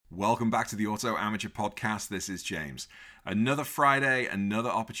Welcome back to the Auto Amateur Podcast. This is James. Another Friday, another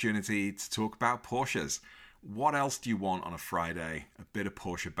opportunity to talk about Porsches. What else do you want on a Friday? A bit of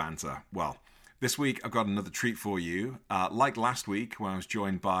Porsche banter. Well, this week I've got another treat for you. Like last week when I was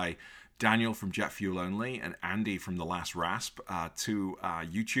joined by Daniel from Jet Fuel Only and Andy from The Last Rasp, two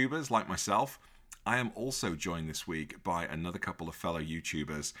YouTubers like myself. I am also joined this week by another couple of fellow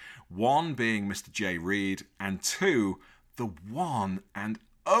YouTubers. One being Mr. Jay Reed, and two, the one and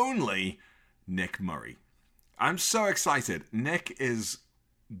only Nick Murray. I'm so excited. Nick is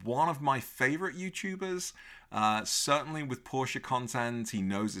one of my favorite YouTubers, certainly with Porsche content. He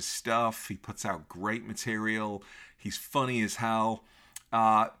knows his stuff. He puts out great material. He's funny as hell.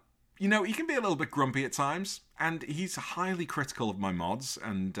 He can be a little bit grumpy at times, and he's highly critical of my mods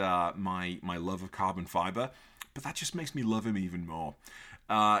and my love of carbon fiber, but that just makes me love him even more.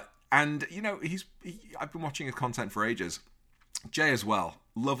 I've been watching his content for ages. Jay as well.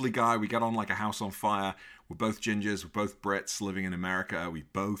 Lovely guy. We get on like a house on fire. We're both gingers. We're both Brits living in America. We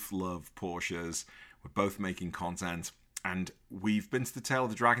both love Porsches. We're both making content. And we've been to the Tail of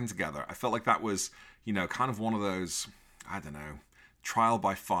the Dragon together. I felt like that was, kind of one of those, trial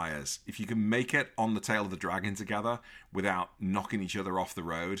by fires. If you can make it on the Tail of the Dragon together without knocking each other off the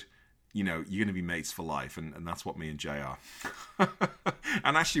road, you're going to be mates for life, and that's what me and Jay are.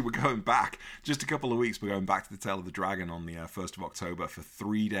 And actually, we're going back, just a couple of weeks, we're going back to the Tail of the Dragon on the 1st of October for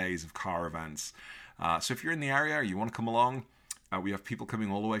 3 days of car events. So if you're in the area or you want to come along, we have people coming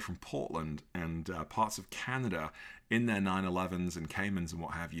all the way from Portland and parts of Canada in their 911s and Caymans and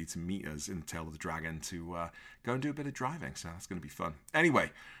what have you to meet us in the Tail of the Dragon to go and do a bit of driving. So that's going to be fun.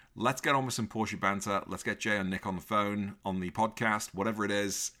 Anyway, let's get on with some Porsche banter. Let's get Jay and Nick on the phone, on the podcast, whatever it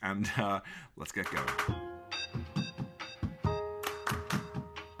is, and let's get going.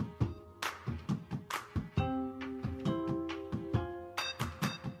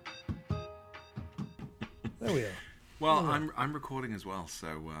 There we are. Well, I'm recording as well,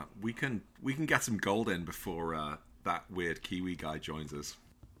 so we can get some gold in before that weird Kiwi guy joins us.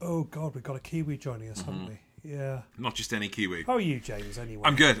 Oh God, we've got a Kiwi joining us, haven't we? Yeah. Not just any Kiwi. How are you, James? Anyway,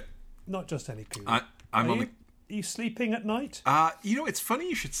 I'm good. Not just any Kiwi. Are you sleeping at night? It's funny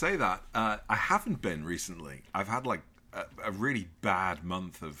you should say that. I haven't been recently. I've had like a really bad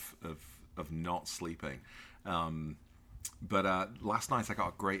month of not sleeping. But last night I got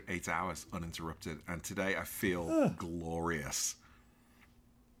a great 8 hours uninterrupted, and today I feel glorious.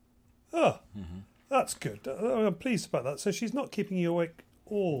 Oh, that's good. I'm pleased about that. So she's not keeping you awake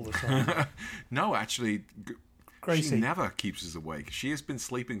all the time? No, actually, Gracie. She never keeps us awake. She has been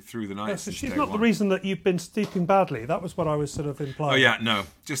sleeping through the night. Yeah, so since she's day not one. the reason that you've been sleeping badly. That was what I was sort of implying. Oh yeah, no.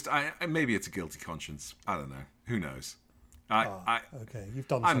 Just maybe it's a guilty conscience. I don't know. Who knows? Okay, you've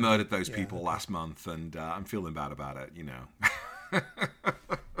done. I murdered those people last month, and I'm feeling bad about it.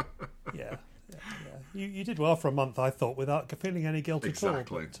 Yeah. You did well for a month, I thought, without feeling any guilt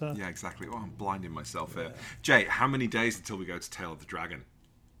exactly. at all. But, yeah, exactly. Oh, I'm blinding myself here. Jay, how many days until we go to Tail of the Dragon?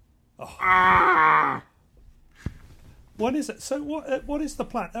 When is it? So what is the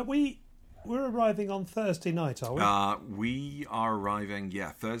plan? We're arriving on Thursday night, are we? We are arriving,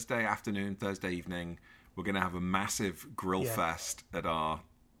 Thursday afternoon, Thursday evening. We're going to have a massive grill fest at our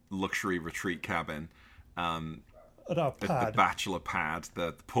luxury retreat cabin. At our pad. The bachelor pad,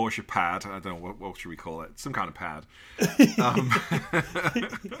 the Porsche pad. I don't know, what should we call it? Some kind of pad.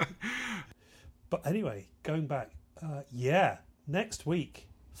 But anyway, going back, next week,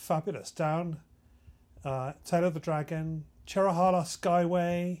 fabulous. Down Tail of the Dragon, Cherahala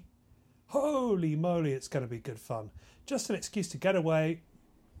Skyway. Holy moly, it's going to be good fun. Just an excuse to get away,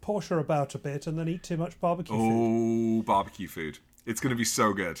 Porsche about a bit, and then eat too much barbecue food. Oh, barbecue food. It's going to be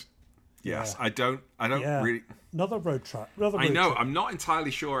so good. Yes, I don't really... Another road trip. I know, I'm not entirely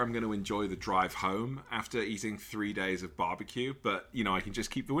sure I'm going to enjoy the drive home after eating 3 days of barbecue, but, I can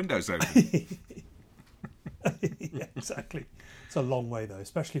just keep the windows open. Yeah, exactly. It's a long way, though,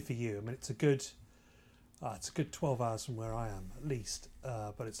 especially for you. I mean, it's a good 12 hours from where I am, at least.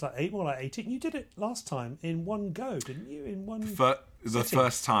 But it's more like 18. You did it last time in one go, didn't you? In one the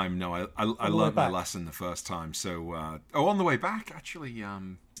first time, no. I learned my lesson the first time. So, on the way back, actually...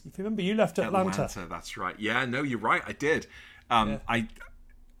 if you remember, you left Atlanta. That's right. Yeah, no, you're right. I did.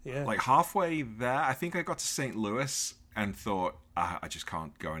 Like halfway there, I think I got to St. Louis and thought, I just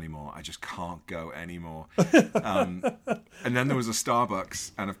can't go anymore. And then there was a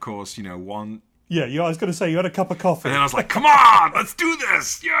Starbucks, and of course, one... Yeah, I was going to say you had a cup of coffee. And then I was like, come on, let's do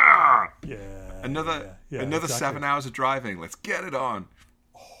this. Yeah. Yeah. Another exactly. 7 hours of driving. Let's get it on.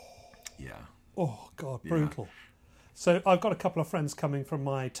 Yeah. Oh, God, brutal. So I've got a couple of friends coming from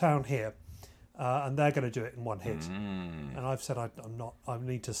my town here, and they're going to do it in one hit. And I've said I'm not. I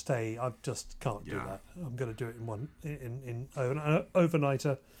need to stay. I just can't do that. I'm going to do it in one in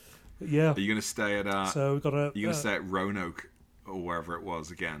overnighter. But yeah. Are you going to stay at? So we've got a. You're going to stay at Roanoke or wherever it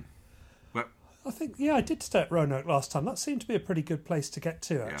was again. Well, I think I did stay at Roanoke last time. That seemed to be a pretty good place to get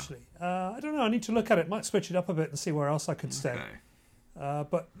to actually. I don't know. I need to look at it. Might switch it up a bit and see where else I could stay.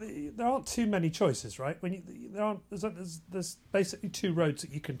 But there aren't too many choices, right? There's basically 2 roads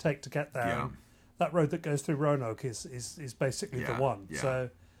that you can take to get there. Yeah. And that road that goes through Roanoke is basically the one. Yeah. So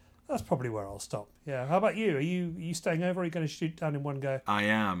that's probably where I'll stop. Yeah. How about you? Are you staying over? Or are you going to shoot down in one go? I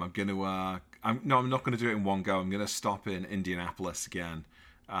am. I'm going to. I'm not going to do it in one go. I'm going to stop in Indianapolis again,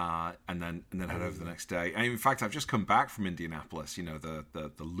 and then head over the next day. And in fact, I've just come back from Indianapolis. You know,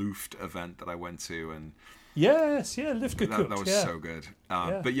 the Luft event that I went to, and yes, yeah, Luft geguckt. That was so good.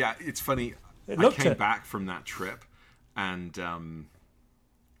 But yeah, it's funny. I came back from that trip, and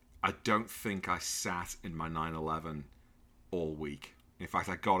I don't think I sat in my 911 all week. In fact,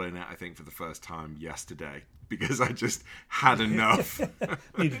 I got in it, I think, for the first time yesterday because I just had enough.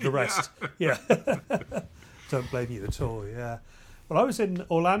 Needed a rest. Yeah. Don't blame you at all, yeah. Well, I was in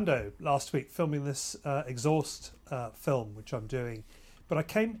Orlando last week filming this Exhaust film, which I'm doing. But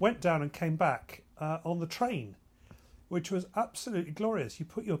I went down and came back on the train, which was absolutely glorious. You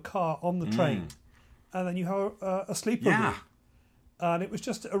put your car on the train and then you have a sleeper room. And it was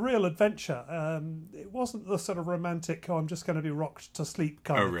just a real adventure. It wasn't the sort of romantic, I'm just going to be rocked to sleep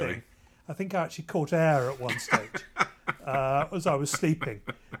kind of thing. I think I actually caught air at one stage as I was sleeping.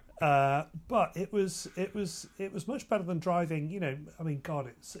 But it was much better than driving. You know, I mean, God,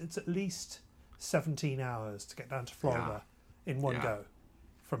 it's at least 17 hours to get down to Florida in one go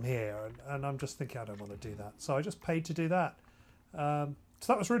from here, and I'm just thinking I don't want to do that. So I just paid to do that. So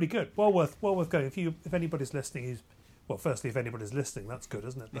that was really good. Well worth going. If anybody's listening firstly, if anybody's listening, that's good,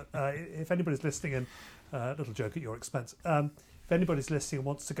 isn't it? But if anybody's listening, and little joke at your expense, if anybody's listening and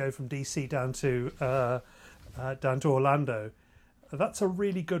wants to go from DC down to Orlando, that's a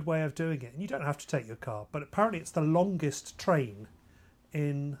really good way of doing it. And you don't have to take your car, but apparently it's the longest train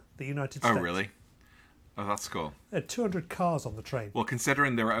in the United States. Oh, really? Oh, that's cool. There are 200 cars on the train. Well,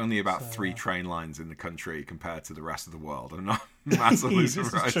 considering there are only about 3 train lines in the country compared to the rest of the world, I'm not massively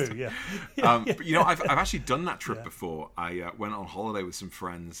surprised. This is true, yeah. But you know, I've actually done that trip before. I went on holiday with some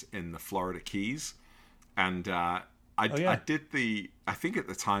friends in the Florida Keys, and I did I think at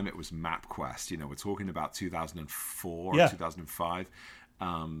the time it was MapQuest. You know, we're talking about 2004 or 2005.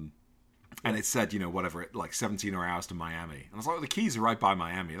 And it said, you know, whatever, like 17 hours to Miami. And I was like, well, the Keys are right by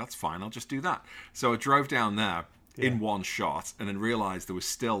Miami. That's fine. I'll just do that. So I drove down there in one shot and then realized there was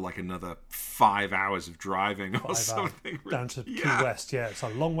still like another 5 hours of driving or something. Down to Key West, it's a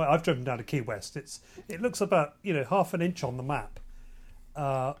long way. I've driven down to Key West. It looks about, half an inch on the map.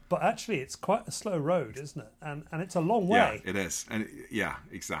 But actually, it's quite a slow road, isn't it? And it's a long way. Yeah, it is. And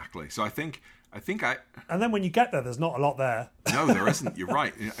exactly. So I think and then when you get there, there's not a lot there. No, there isn't. You're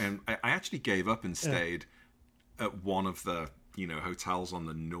right. And I actually gave up and stayed at one of the hotels on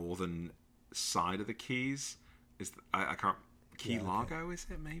the northern side of the Keys. I can't Key Largo, is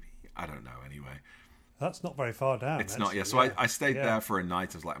it maybe? I don't know. Anyway, that's not very far down. It's not. Yeah. So I stayed there for a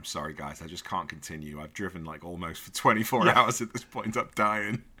night. I was like, I'm sorry, guys, I just can't continue. I've driven like almost for 24 hours at this point. I'm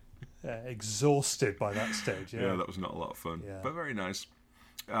dying. Exhausted by that stage. Yeah, that was not a lot of fun, but very nice.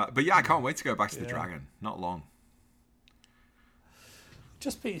 But I can't wait to go back to the Dragon. Not long.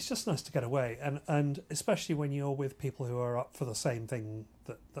 It's just nice to get away, and especially when you're with people who are up for the same thing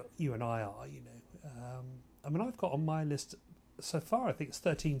that you and I are. I mean, I've got on my list so far, I think it's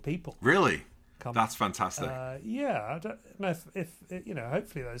 13 people. Really? That's fantastic. I don't know if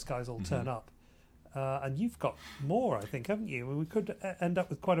hopefully those guys all turn up. And you've got more, I think, haven't you? We could end up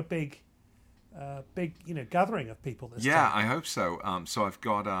with quite a big gathering of people this time. Yeah, I hope so. So I've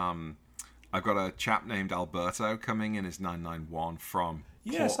got a chap named Alberto coming in his 991 from Portland.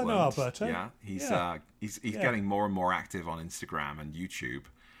 Yes, I know Alberto. Yeah, he's getting more and more active on Instagram and YouTube.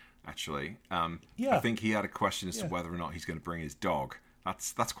 Actually, I think he had a question as to whether or not he's going to bring his dog.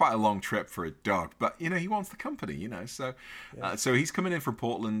 That's quite a long trip for a dog, but he wants the company. So he's coming in from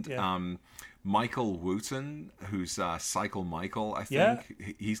Portland. Yeah. Michael Wooten, who's Cycle Michael, I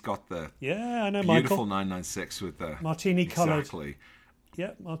think. He's got the I know beautiful Michael. 996 with the martini coloured. Exactly.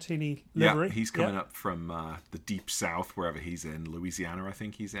 Yeah, martini livery. Yeah, he's coming up from the deep south, wherever he's in. Louisiana, I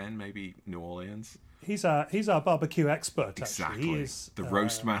think he's in. Maybe New Orleans. He's our barbecue expert. Actually. Exactly. He is the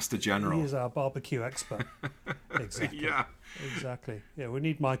roast master general. He is our barbecue expert. Exactly. Yeah. Exactly. Yeah, we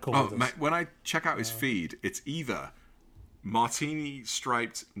need Michael with us. When I check out his feed, it's either martini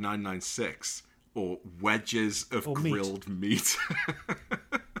striped 996 or wedges of grilled meat.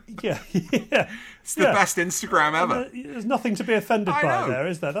 Yeah, yeah. It's the best Instagram ever. There's nothing to be offended by there,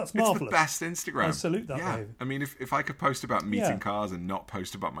 is there? That's marvellous. It's the best Instagram. I salute that, yeah. Dave. I mean, if I could post about meeting cars and not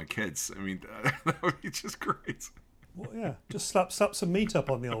post about my kids, I mean, that would be just great. Well, yeah, just slap some meat up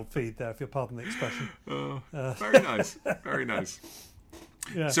on the old feed there, if you'll pardon the expression. Very nice. Very nice.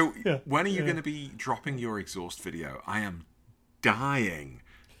 Yeah, So when are you yeah. going to be dropping your exhaust video? I am dying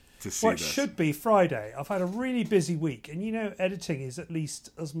to see Well, it this. should be Friday. I've had a really busy week, and you know, editing is at least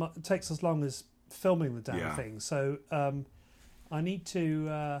as much. It takes as long as filming the damn thing. So I need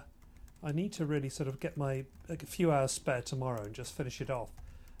to really sort of get a few hours spare tomorrow and just finish it off.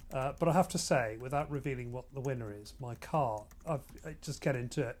 But I have to say, without revealing what the winner is, my car, I just get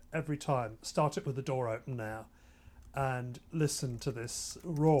into it every time. Start it with the door open now, and listen to this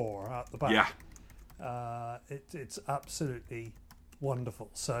roar out the back. Yeah. It's absolutely wonderful.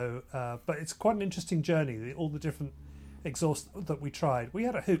 So, but it's quite an interesting journey. All the different exhausts that we tried. We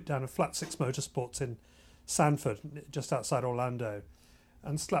had a hoot down at Flat Six Motorsports in Sanford, just outside Orlando,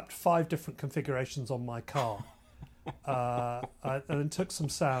 and slapped 5 different configurations on my car. And then took some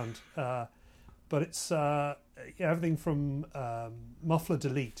sound, but it's everything from muffler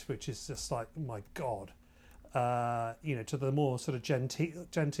delete, which is just like, oh my god, to the more sort of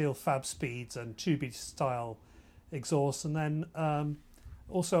genteel fab speeds and tubey style exhaust, and then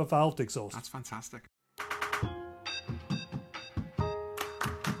also a valved exhaust. That's fantastic.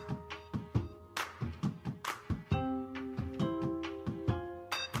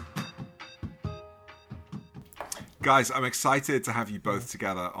 Guys, I'm excited to have you both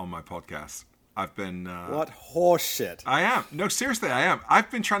together on my podcast. I've been... What horseshit. I am. No, seriously, I am. I've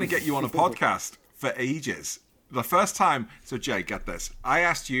been trying to get you on a podcast for ages. The first time... So, Jay, get this. I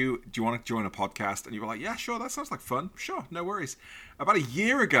asked you, do you want to join a podcast? And you were like, yeah, sure, that sounds like fun. Sure, no worries. About a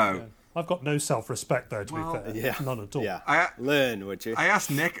year ago... Yeah. I've got no self-respect, though, to be fair. Yeah. None at all. Yeah. Learn, would you? I asked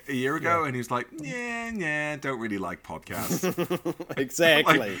Nick a year ago, and he was like, don't really like podcasts.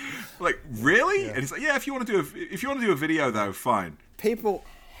 Exactly. like really? Yeah. And he's like, yeah, if you want to do a video, though, fine. People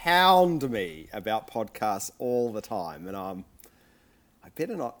hound me about podcasts all the time, and I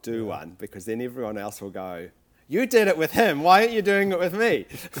better not do one, because then everyone else will go, you did it with him, why aren't you doing it with me?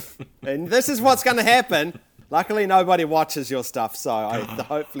 And this is what's going to happen. Luckily, nobody watches your stuff, so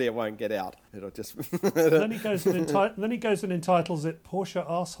hopefully it won't get out. It'll just. Then he goes and entitles it "Porsche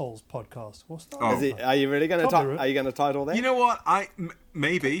Arseholes Podcast." What's that? Are you really going to? Are you going to title that? You know what?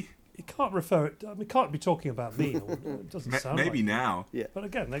 Maybe. You can't refer it. I mean, can't be talking about me. It doesn't sound maybe like now. Yeah. But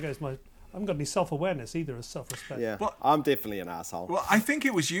again, there goes my. I haven't got any self-awareness either as self-respect. Yeah. Well, I'm definitely an asshole. Well, I think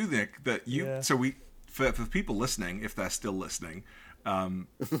it was you, Nick, that you. Yeah. So for people listening, if they're still listening.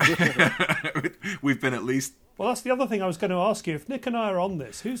 We've been at least. Well, that's the other thing I was going to ask you. If Nick and I are on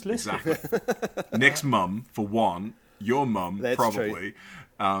this, who's listening? Exactly. Nick's mum, for one. Your mum, that's probably.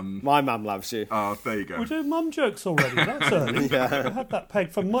 My mum loves you. Oh, there you go. We're doing mum jokes already. That's early. I had that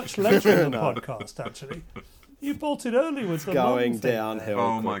pegged for much later in the podcast, actually. You bolted early with the going mum thing. downhill.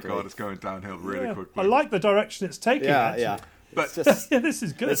 Oh, my God, it's going downhill really quickly. I like the direction it's taking, actually. Yeah. But this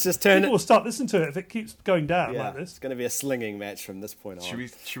is good. Let's just turn People will start listening to it if it keeps going down like this. It's going to be a slinging match from this point on.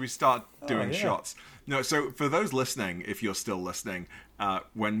 Should we start doing shots? No, so for those listening, if you're still listening,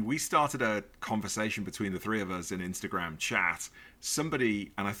 when we started a conversation between the three of us in Instagram chat,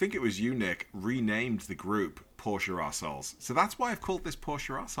 somebody, and I think it was you, Nick, renamed the group Porsche Arseholes. So that's why I've called this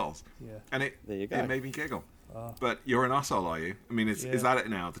Porsche Arseholes. Yeah. And there you go. It made me giggle. But you're an arsehole, are you? I mean, is that it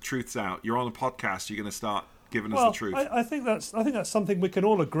now? The truth's out. You're on a podcast. You're going to start giving us the truth. I think that's something we can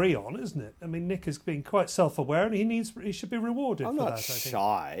all agree on, isn't it? I mean, Nick has been quite self-aware, and he should be rewarded for that. I'm not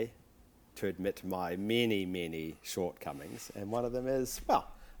shy to admit my many, many shortcomings, and one of them is,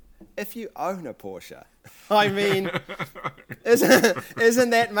 well, if you own a Porsche, I mean, isn't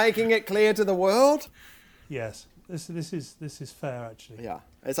that making it clear to the world? Yes, this is fair, actually. Yeah,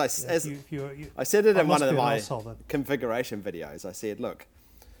 I said it in one of my configuration videos. I said, look.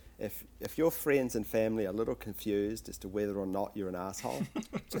 If your friends and family are a little confused as to whether or not you're an asshole,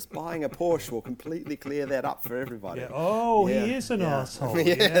 just buying a Porsche will completely clear that up for everybody. Yeah. Oh, he is an asshole.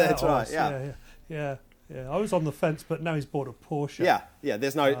 That's right. Yeah. I was on the fence, but now he's bought a Porsche. Yeah.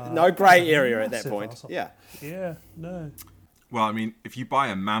 There's no grey area at that point. Arsehole. Yeah. No. Well, I mean, if you buy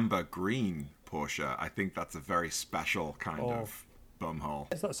a Mamba green Porsche, I think that's a very special kind of bumhole.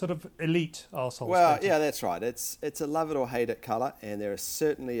 It's that sort of elite arsehole. Well, yeah, that's right. It's a love it or hate it colour, and there is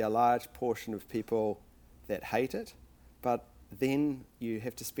certainly a large portion of people that hate it, but then you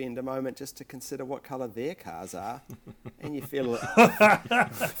have to spend a moment just to consider what colour their cars are, and you feel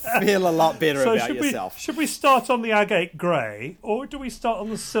a lot better about yourself. Should we start on the agate grey, or do we start on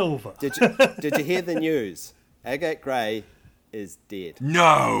the silver? Did you hear the news? Agate grey is dead.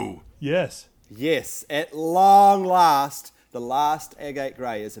 No! Yes. Yes, at long last, the last agate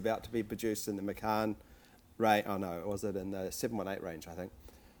grey is about to be produced in the Macan range. Oh no, was it in the 718 range, I think.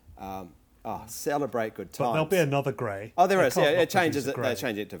 Celebrate good times. But there'll be another grey. Oh, there They is. can't Yeah, not it changes produce it. a They grey.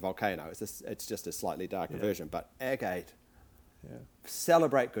 change it to volcano. It's just a slightly darker version. But agate, Yeah.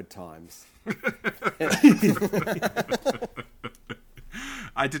 celebrate good times.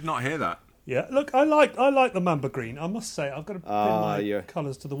 I did not hear that. Yeah, look, I like the Mamba Green. I must say, I've got to pin my yeah.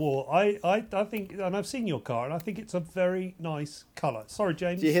 colours to the wall. I think, and I've seen your car, and I think it's a very nice colour. Sorry,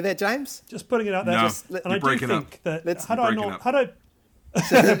 James. Do you hear that, James? Just putting it out there. No, and you're I do breaking think up. that Let's- had You're I breaking not, up. had I,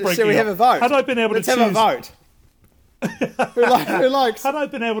 Shall we have a vote? Had I been able Let's to have choose, a vote. Who likes? had I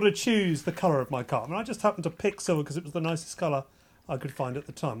been able to choose the colour of my car, I mean, I just happened to pick silver because it was the nicest colour I could find at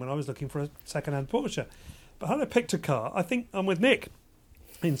the time when I was looking for a second-hand Porsche. But had I picked a car, I think I'm with Nick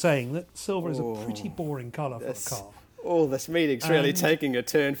in saying that silver is a pretty boring colour for a car. Oh, this meeting's really taking a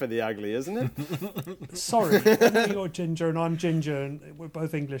turn for the ugly, isn't it? Sorry, I know you're ginger and I'm ginger and we're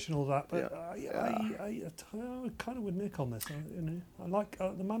both English and all that, but I'm kind of with Nick on this. I like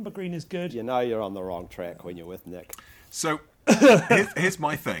the Mamba Green is good. You know you're on the wrong track when you're with Nick. So here's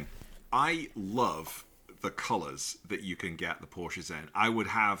my thing. I love the colours that you can get the Porsches in. I would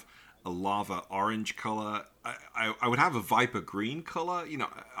have a lava orange colour. I would have a Viper green colour. You know,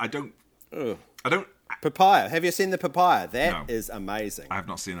 I don't. Papaya. Have you seen the papaya? That No. is amazing. I have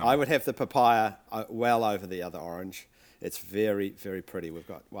not seen that. I would have the papaya well over the other orange. It's very, very pretty. We've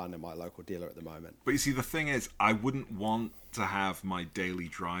got one in my local dealer at the moment. But you see, the thing is, I wouldn't want to have my daily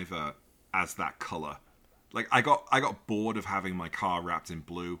driver as that colour. Like I got bored of having my car wrapped in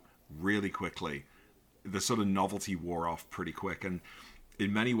blue really quickly. The sort of novelty wore off pretty quick, and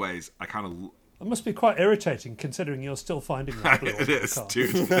in many ways, I kind of. It must be quite irritating considering you're still finding that blue It on is, the car.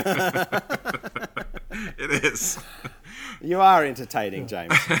 dude. It is. You are entertaining,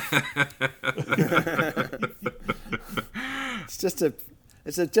 James. It's just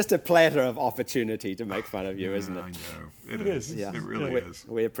a platter of opportunity to make fun of you, isn't I it? know. It It is. is. Yeah. It really Yeah. is.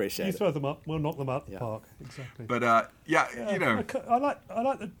 We appreciate You it. throw them up, we'll knock them out the park. Exactly. But you know, I like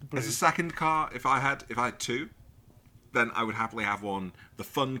the blue. as a second car, if I had two, then I would happily have one, the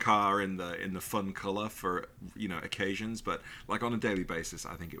fun car in the fun color for occasions. But like on a daily basis,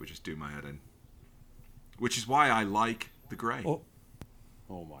 I think it would just do my head in. Which is why I like the grey. Oh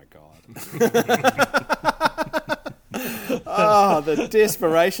my God. Oh, the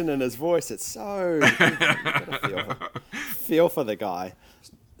desperation in his voice. It's so... you gotta feel for the guy.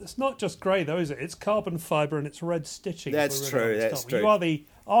 It's not just grey though, is it? It's carbon fibre and it's red stitching. That's if we're really true, honest, that's aren't we? true. You are the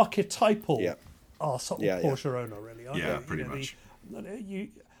archetypal Yeah. Porsche owner, really, aren't you? Yeah, pretty much.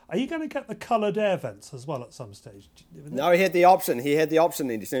 Are you going to get the coloured air vents as well at some stage? No, he had the option. And he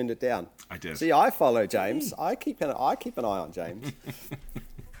turned it down. I did. See, I follow James. I keep an eye on James.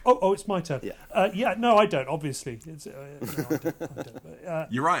 Oh, it's my turn. Yeah. No, I don't. Obviously, it's, no, I don't.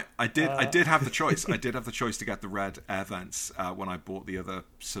 But, You're right. I did have the choice. I did have the choice to get the red air vents when I bought the other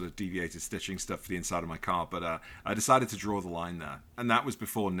sort of deviated stitching stuff for the inside of my car. But I decided to draw the line there, and that was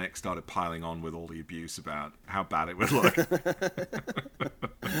before Nick started piling on with all the abuse about how bad it would look.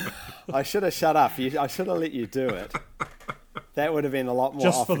 I should have shut up. I should have let you do it. That would have been a lot more.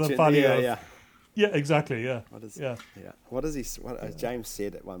 Just for the opportun- value yeah, of- yeah. Yeah, exactly. Yeah. Yeah. What does he? As James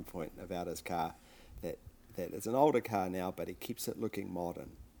said at one point about his car, that it's an older car now, but he keeps it looking modern.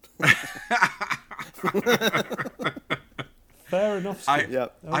 Fair enough. Steve.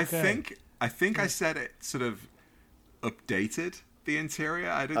 Yep. I Okay. think I said it sort of updated the interior.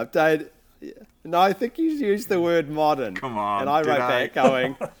 I didn't. Update. Yeah. No, I think you used the word modern. Come on, And I did wrote I? back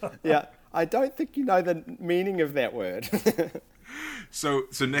going, yeah. I don't think you know the meaning of that word. So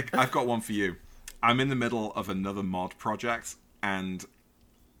Nick, I've got one for you. I'm in the middle of another mod project, and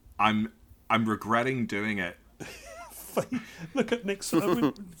I'm regretting doing it. Look at Nick's.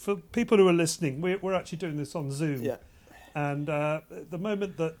 For people who are listening, we're actually doing this on Zoom. Yeah. And the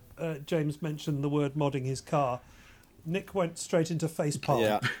moment that James mentioned the word modding his car, Nick went straight into facepalm.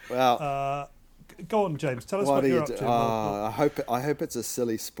 Yeah. Well, Go on, James. Tell us what what do you're you up do? to. I hope it's a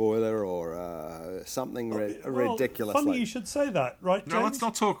silly spoiler or something Well, ridiculous. Funny like- you should say that, right, James? No, let's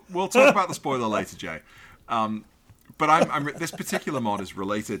not talk. We'll talk about the spoiler later, Jay. But this particular mod is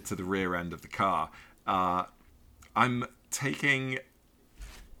related to the rear end of the car. I'm taking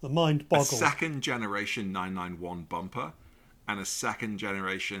The mind a boggles. second generation 991 bumper and a second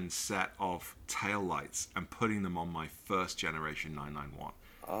generation set of tail lights and putting them on my first generation 991.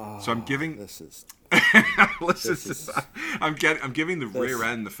 So I'm giving. This is Listen to that. I'm giving the rear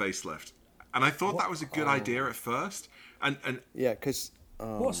end the facelift, and I thought that was a good idea at first. And yeah, because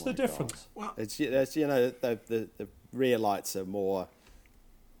What's the difference? it's the rear lights are more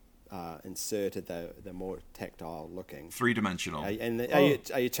inserted; they're more tactile looking. 3-dimensional.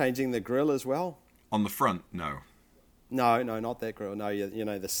 Are you changing the grille as well? On the front, no. No, not that grille. No, you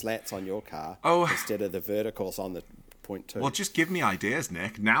know the slats on your car instead of the verticals on the point 2. Well, just give me ideas,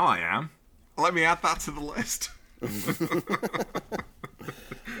 Nick. Now I am. Let me add that to the list.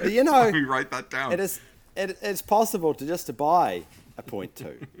 You know, Let me write that down. It's possible to buy a point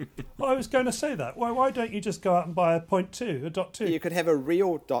 2. Well, I was going to say that. Why don't you just go out and buy a point 2, a dot 2? You could have a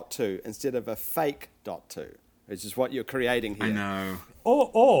real dot 2 instead of a fake dot 2, which is what you're creating here. I know.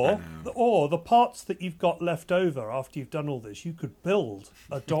 Or the parts that you've got left over after you've done all this, you could build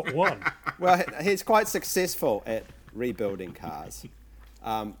a dot 1. Well, he's quite successful at rebuilding cars.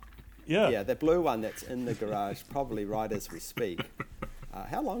 Yeah, the blue one that's in the garage, probably right as we speak.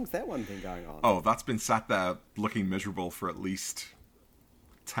 How long's that one been going on? Oh, that's been sat there looking miserable for at least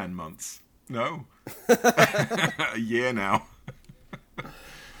 10 months. No. A year now.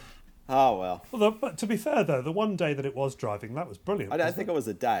 Oh, well. But to be fair, though, the one day that it was driving, that was brilliant. I don't think it was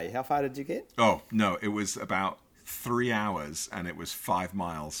a day. How far did you get? Oh, no, it was about 3 hours and it was 5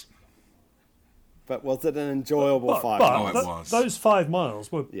 miles. But was it an enjoyable 5 but miles? Oh, it was. Those 5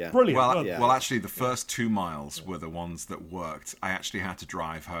 miles were brilliant. Well, actually, the first 2 miles were the ones that worked. I actually had to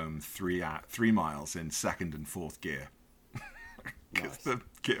drive home 3 miles in second and fourth gear. Nice. The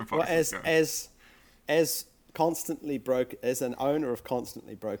gearbox Well, as constantly broke, as an owner of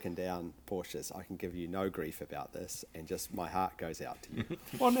constantly broken down Porsches, I can give you no grief about this, and just my heart goes out to you.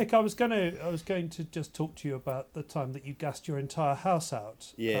 Well, Nick, I was going to just talk to you about the time that you gassed your entire house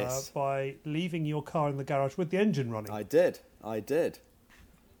out. Yes. By leaving your car in the garage with the engine running. I did.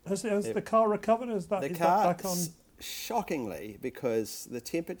 Has the car recovered? Is that back on? Shockingly, because the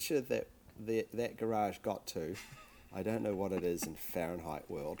temperature that that garage got to, I don't know what it is in Fahrenheit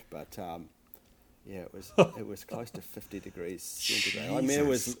world, but yeah, it was close to 50 degrees centigrade. I mean,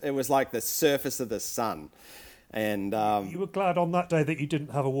 it was like the surface of the sun. And you were glad on that day that you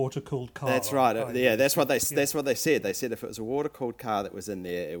didn't have a water-cooled car. That's right. Yeah, that's what they said. They said if it was a water-cooled car that was in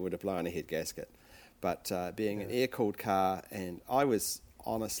there, it would have blown a head gasket. But being an air-cooled car, and I was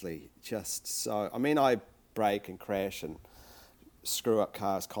honestly just so... I mean, I brake and crash and screw up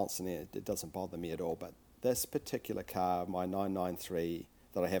cars constantly. It doesn't bother me at all. But this particular car, my 993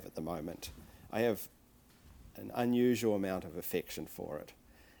 that I have at the moment, I have an unusual amount of affection for it.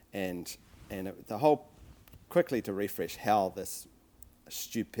 And the whole... Quickly to refresh how this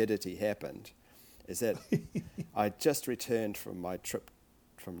stupidity happened is that I just returned from my trip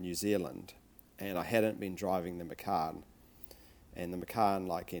from New Zealand, and I hadn't been driving the Macan. And the Macan,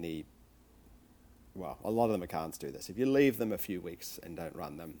 like a lot of the Macans do this. If you leave them a few weeks and don't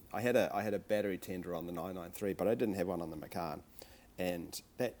run them, I had a battery tender on the 993, but I didn't have one on the Macan. And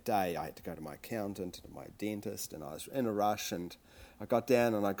that day I had to go to my accountant and my dentist, and I was in a rush, and I got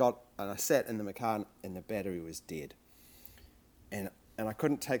down and I sat in the Macan, and the battery was dead. And I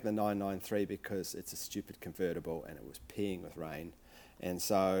couldn't take the 993 because it's a stupid convertible and it was peeing with rain. And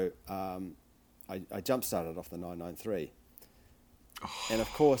so I jump started off the 993. And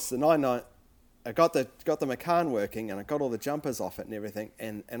of course I got the Macan working, and I got all the jumpers off it and everything,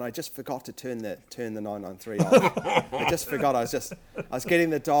 and I just forgot to turn the 993 off. I just forgot. I was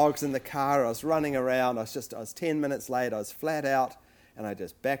getting the dogs in the car. I was running around. I was 10 minutes late. I was flat out, and I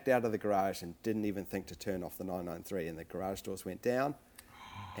just backed out of the garage and didn't even think to turn off the 993. And the garage doors went down,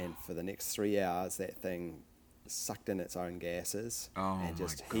 and for the next 3 hours, that thing sucked in its own gases and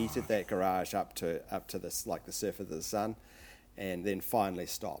just heated that garage up to this, like the surface of the sun, and then finally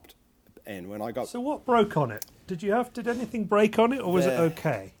stopped. And when I got... So what broke on it? Did anything break on it, or was it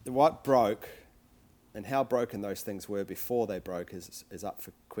okay? What broke, and how broken those things were before they broke is up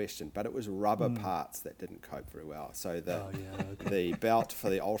for question. But it was rubber parts that didn't cope very well. So the belt for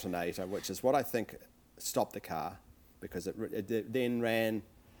the alternator, which is what I think stopped the car, because it then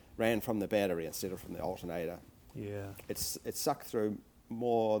ran from the battery instead of from the alternator. Yeah. It sucked through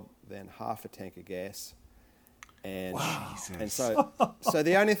more than half a tank of gas. And so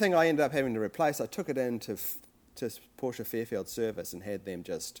the only thing I ended up having to replace, I took it into Porsche Fairfield service and had them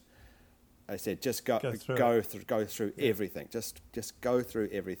I said, just go through everything. Just go through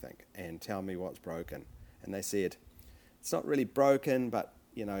everything and tell me what's broken. And they said, it's not really broken, but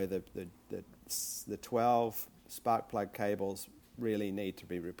the 12 spark plug cables really need to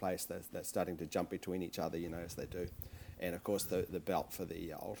be replaced. They're starting to jump between each other, as they do. And of course the belt for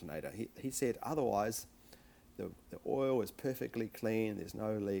the alternator. He said, otherwise, the oil is perfectly clean. There's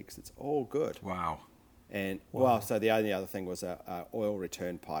no leaks. It's all good. Wow. And well, so the only other thing was a oil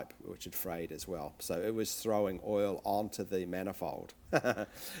return pipe which had frayed as well. So it was throwing oil onto the manifold.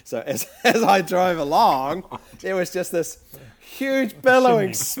 So as I drove along, there was just this huge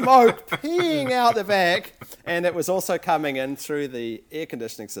billowing smoke peeing out the back, and it was also coming in through the air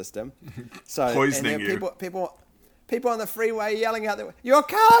conditioning system. So poisoning and you. People on the freeway yelling out, "Your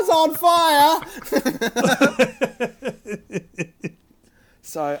car's on fire!"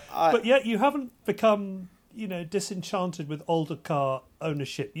 But yet you haven't become, disenchanted with older car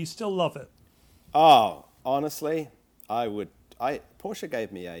ownership. You still love it. Oh, honestly, Porsche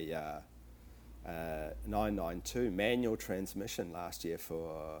gave me a 992 manual transmission last year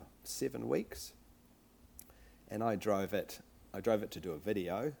for 7 weeks, and I drove it to do a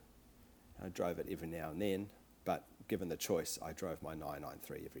video. I drove it every now and then, but given the choice, I drove my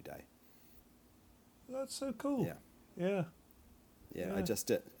 993 every day. That's so cool. Yeah. It just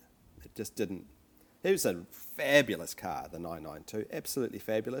didn't. It was a fabulous car, the 992, absolutely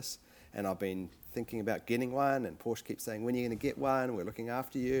fabulous. And I've been thinking about getting one, and Porsche keeps saying, "When are you going to get one? We're looking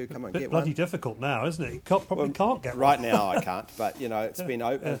after you. Come on, get one." Bloody difficult now, isn't it? You probably can't get one. Right now I can't, but it's been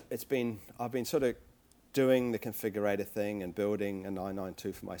open. I've been sort of doing the configurator thing and building a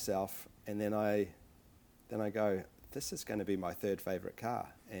 992 for myself, and then I go, this is going to be my third favorite car,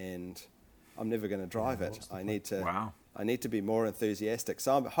 and I'm never going to drive it. I need to be more enthusiastic.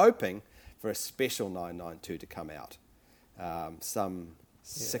 So I'm hoping for a special 992 to come out, some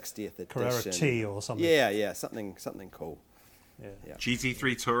 60th edition Carrera T or something. Yeah, something cool. Yeah.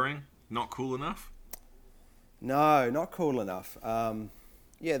 GT3 Touring, not cool enough? No, not cool enough.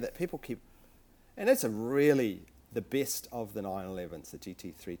 That people keep, and it's the best of the 911s, the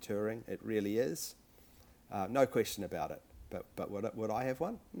GT3 Touring. It really is, no question about it. But would I have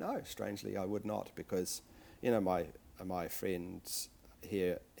one? No, strangely I would not, because my friends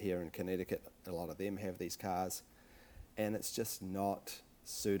here in Connecticut, a lot of them have these cars, and it's just not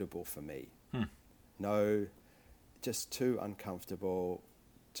suitable for me. No, just too uncomfortable.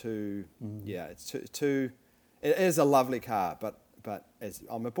 It's too. It is a lovely car, but as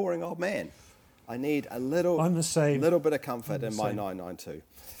I'm a boring old man, I need a little. I'm the same. Little bit of comfort in my 992.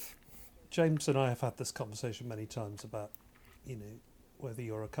 James and I have had this conversation many times about, whether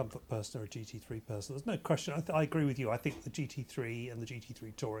you're a comfort person or a GT3 person. There's no question. I agree with you. I think the GT3 and the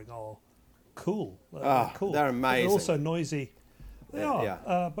GT3 Touring are cool. They're cool. They're amazing. They're also noisy. They are,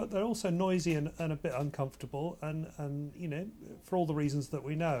 yeah. But they're also noisy and a bit uncomfortable, and for all the reasons that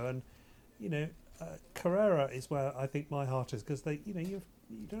we know. And Carrera is where I think my heart is, because you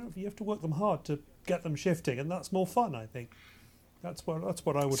have to work them hard to get them shifting, and that's more fun. I think that's what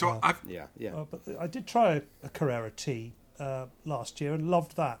I would have. But I did try a Carrera T last year and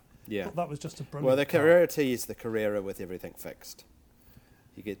loved that. Yeah, but that was just a brilliant. Well, the Carrera T is the Carrera with everything fixed.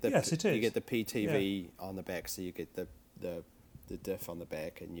 You get yes, it is. You get the PTV on the back, so you get the diff on the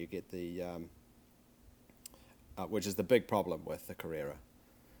back, and you get the which is the big problem with the Carrera.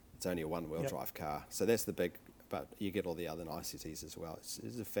 It's only a one-wheel drive car, so that's the big. But you get all the other niceties as well. It's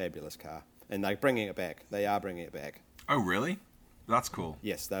a fabulous car, and they're bringing it back. They are bringing it back. Oh, really? That's cool.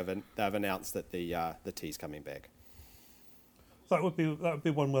 Yes, they've announced that the T's coming back. That would be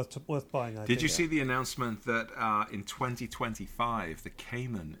one worth buying. Did you see the announcement that in 2025 the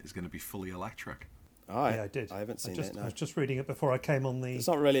Cayman is going to be fully electric? Oh, yeah, I did. I haven't seen that. No. I was just reading it before I came on the. It's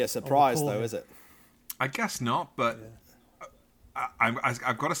not really a surprise, though, is it? I guess not, but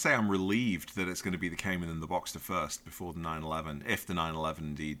I've got to say I'm relieved that it's going to be the Cayman and the Boxster first before the 911, if the 911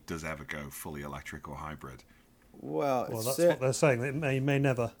 indeed does ever go fully electric or hybrid. Well, that's what they're saying. It may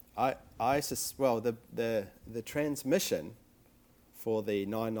never. The transmission for the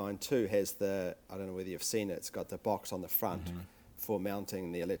 992 has I don't know whether you've seen it. It's got the box on the front for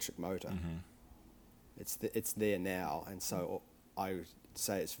mounting the electric motor. It's there now, and so I would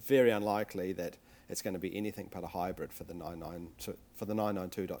say it's very unlikely that it's going to be anything but a hybrid for the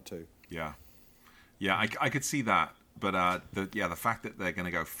 992.2. Yeah, I could see that, but the fact that they're going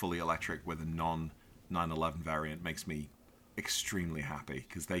to go fully electric with a non-911 variant makes me extremely happy,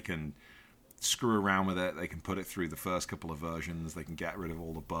 because they can screw around with it. They can put it through the first couple of versions. They can get rid of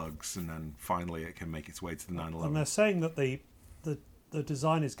all the bugs, and then finally it can make its way to the 911. And they're saying that the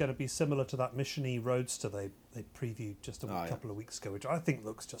design is going to be similar to that Mission E Roadster they previewed just a couple of weeks ago, which I think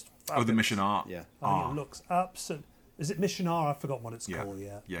looks just fabulous. Oh, the Mission R. Yeah. I think it looks absolutely. Is it Mission R? I've forgotten what it's called.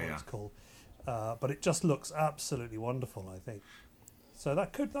 Yeah. It's called. But it just looks absolutely wonderful, I think. So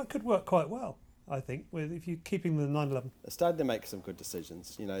that could work quite well, I think, if you're keeping the 911. They're starting to make some good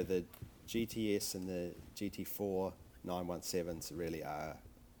decisions. The GTS and the GT4 917s really are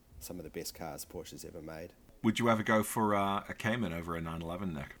some of the best cars Porsche's ever made. Would you ever go for a Cayman over a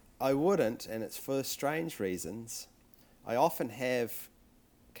 911, Nick? I wouldn't, and it's for strange reasons. I often have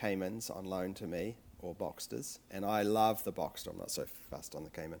Caymans on loan to me, or Boxsters, and I love the Boxster. I'm not so fussed on the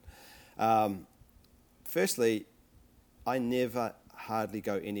Cayman. Firstly, I never hardly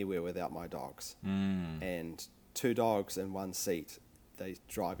go anywhere without my dogs. And 2 dogs in 1 seat, they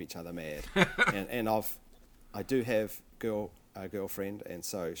drive each other mad. and I do have a girlfriend, and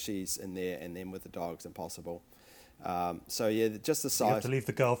so she's in there, and then with the dogs, impossible. So yeah, just the size. You have to leave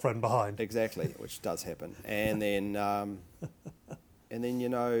the girlfriend behind. Exactly, which does happen. And then, you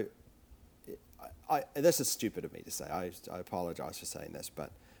know, this is stupid of me to say. I apologise for saying this,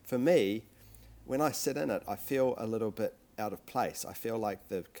 but for me, when I sit in it, I feel a little bit out of place. I feel like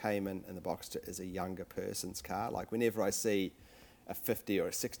the Cayman and the Boxster is a younger person's car. Like whenever I see a 50 or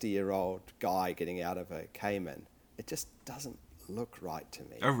a 60-year-old guy getting out of a Cayman, it just doesn't look right to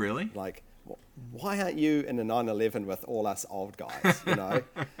me. Oh, really? Like, why aren't you in a 911 with all us old guys, you know?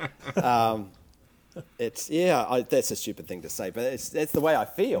 That's a stupid thing to say, but that's the way I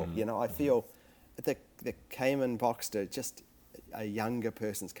feel, you know? I feel the Cayman Boxster, just a younger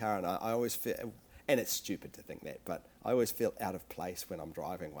person's car, and I always feel, and it's stupid to think that, but I always feel out of place when I'm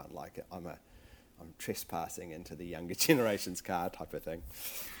driving one, like I'm trespassing into the younger generation's car type of thing.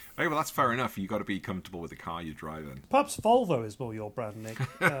 Okay, well, that's fair enough. You've got to be comfortable with the car you're driving. Perhaps Volvo is more your brand, Nick.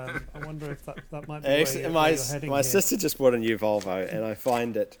 I wonder if that might be Actually, where you're heading my here. sister just bought a new Volvo, and I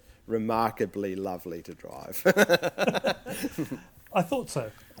find it remarkably lovely to drive. I thought so.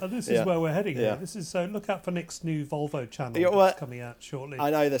 This is where we're heading here. This is so. Look out for Nick's new Volvo channel that's coming out shortly. I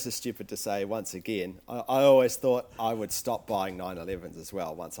know this is stupid to say once again. I always thought I would stop buying 911s as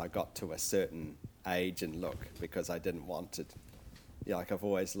well once I got to a certain age and look, because I didn't want it. Yeah, like I've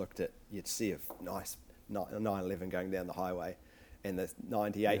always looked at, you'd see a nice 911 going down the highway, and the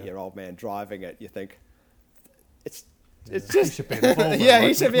 98-year-old man driving it. You think it's just he should be in a Volvo.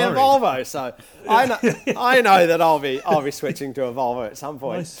 he should be in a Volvo. So I know that I'll be switching to a Volvo at some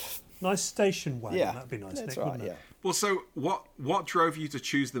point. Nice station wagon. Yeah, That'd be nice. That's Nick, right. wouldn't it? Yeah. Well, so what drove you to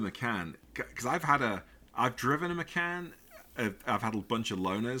choose the Macan? Because I've driven a Macan. I've had a bunch of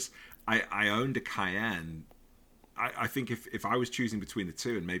loaners. I owned a Cayenne. I think if I was choosing between the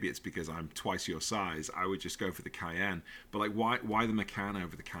two, and maybe it's because I'm twice your size, I would just go for the Cayenne. But like, why the Macan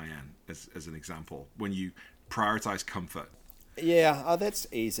over the Cayenne as an example when you prioritize comfort? Yeah, that's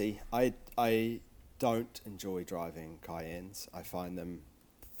easy. I don't enjoy driving Cayennes. I find them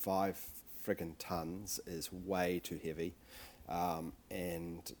 5 friggin' tons is way too heavy,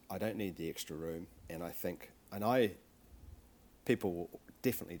 and I don't need the extra room. And people will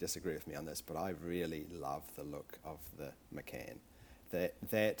definitely disagree with me on this, but I really love the look of the Macan.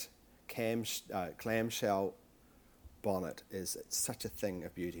 That clamshell bonnet is such a thing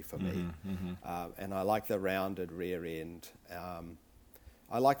of beauty for me. And I like the rounded rear end.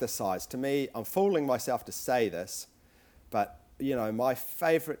 I like the size. To me, I'm fooling myself to say this, but you know, my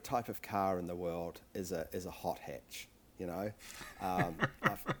favourite type of car in the world is a hot hatch. You know,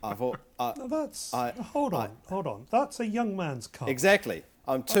 hold on. That's a young man's car. Exactly.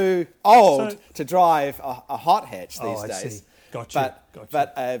 I'm too old to drive a hot hatch these days. I see. Gotcha.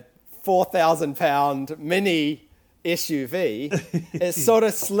 But a 4,000 pound mini SUV, it sort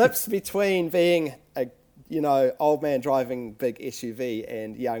of slips between being a old man driving big SUV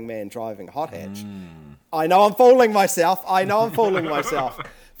and young man driving hot hatch. I know I'm fooling myself.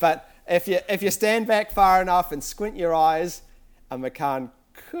 But if you stand back far enough and squint your eyes, a Macan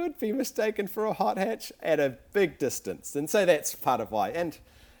could be mistaken for a hot hatch at a big distance. And so that's part of why. And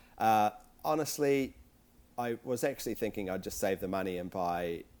honestly, I was actually thinking I'd just save the money and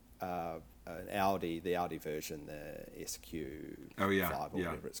buy an Audi, the Audi version, the SQ5 or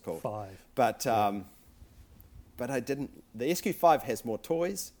whatever it's called. 5. But I didn't. The SQ5 has more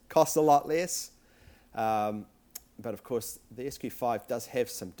toys, costs a lot less. But of course, the SQ5 does have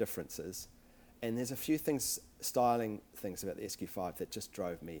some differences. And there's a few styling things about the SQ5 that just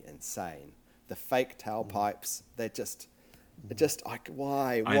drove me insane. The fake tailpipes,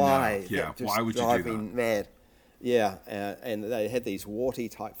 why? Yeah, why would you do that? Mad. Yeah, and they had these warty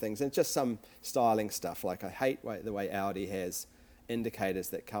type things, and just some styling stuff. Like I hate the way Audi has indicators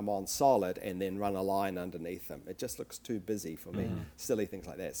that come on solid and then run a line underneath them. It just looks too busy for me. Silly things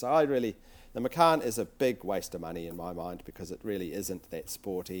like that. So the Macan is a big waste of money in my mind, because it really isn't that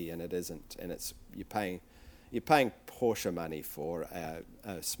sporty, and it isn't, and you're paying Porsche money for a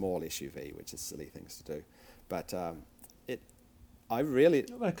small SUV, which is silly things to do. But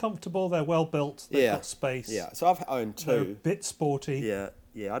they're comfortable, they're well built, they've got space. Yeah, so I've owned 2. They're a bit sporty.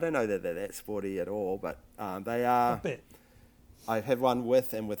 Yeah. I don't know that they're that sporty at all, but they are. A bit. I have one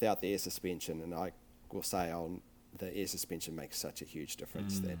with and without the air suspension, and I will say the air suspension makes such a huge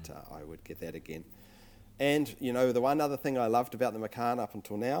difference that I would get that again. And, you know, the one other thing I loved about the Macan up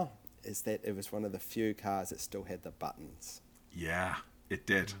until now is that it was one of the few cars that still had the buttons. Yeah, it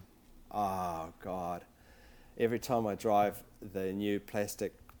did. Oh, God. Every time I drive the new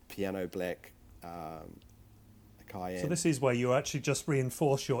plastic piano black Cayenne. So this is where you actually just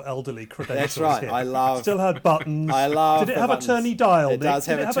reinforce your elderly credentials. That's right. Here. I love. Still had buttons. I love. Did it the have buttons. a turny dial? It does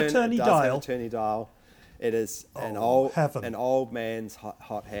have a turny dial. turny dial. It is heaven. an old man's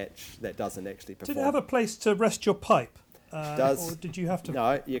hot hatch that doesn't actually perform. Did it have a place to rest your pipe? Or did you have to?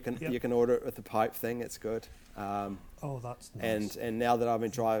 No, you can order it with the pipe thing. It's good. Oh, that's nice. And now that I've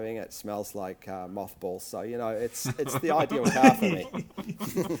been driving, it smells like mothballs. So you know, it's the ideal car for me.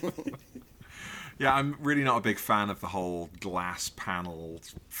 Yeah, I'm really not a big fan of the whole glass panel,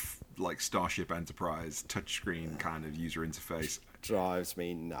 like Starship Enterprise touchscreen kind of user interface. Drives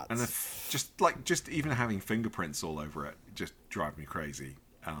me nuts. And just even having fingerprints all over it just drive me crazy.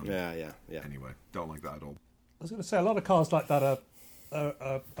 Yeah. Anyway, don't like that at all. I was going to say a lot of cars like that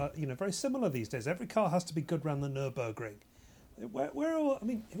are very similar these days. Every car has to be good around the Nürburgring. Where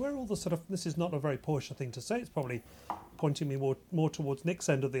are all the sort of? This is not a very Porsche thing to say. It's probably pointing me more towards Nick's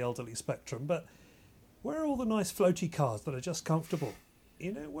end of the elderly spectrum. But where are all the nice floaty cars that are just comfortable?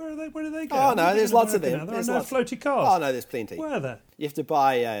 You know, where do they go? Oh no, there's lots of them. There are no floaty cars. Oh no, there's plenty. Where are there? You have to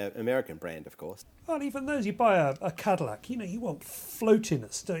buy an American brand, of course. Well, even those, you buy a Cadillac, you know, you want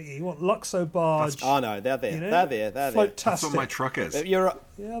floatiness, don't you? You want Luxo barge. Oh no, they're there. You know? They're there. That's what my truck is. You're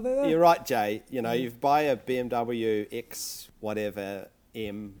They're right, Jay. You know, you buy a BMW X whatever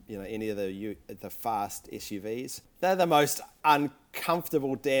M, you know, any of the fast SUVs. They're the most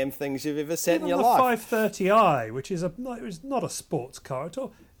uncomfortable damn things you've ever sat in your life. The 530i, which is not a sports car at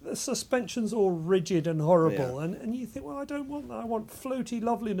all. The suspension's all rigid and horrible, and you think, well, I don't want that. I want floaty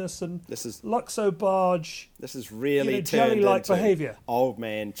loveliness and Luxo barge. This is really turned jelly-like into behaviour. Old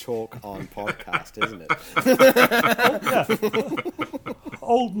man chalk on podcast, isn't it?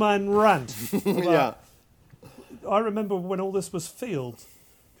 Old man rant. Yeah. I remember when all this was field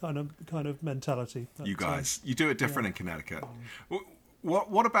kind of mentality. But, you guys, you do it different in Connecticut.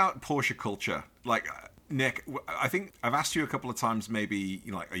 What about Porsche culture? Like, Nick, I think I've asked you a couple of times, maybe,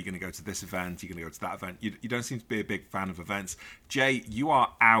 you know, like, are you going to go to this event? Are you going to go to that event? You don't seem to be a big fan of events. Jay, you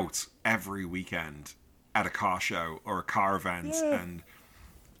are out every weekend at a car show or a car event, and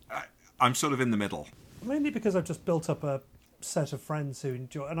I'm sort of in the middle. Mainly because I've just built up a set of friends who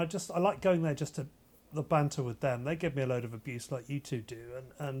enjoy, and I like going there just to the banter with them. They give me a load of abuse like you two do,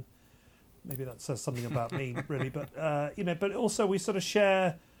 and maybe that says something about me, really. But but also we sort of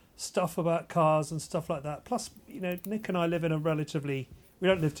share stuff about cars and stuff like that. Plus, you know, Nick and I live in we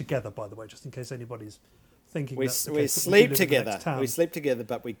don't live together, by the way, just in case anybody's thinking. We sleep together. We sleep together,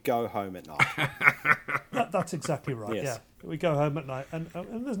 but we go home at night. That's exactly right. Yes. Yeah, we go home at night, and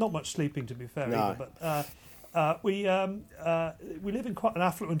there's not much sleeping, to be fair, either. But we live in quite an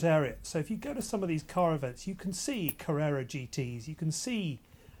affluent area, so if you go to some of these car events, you can see Carrera GTs, you can see,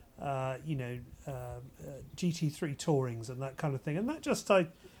 GT3 Tourings and that kind of thing, and that just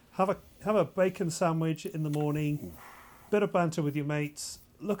have a bacon sandwich in the morning, bit of banter with your mates,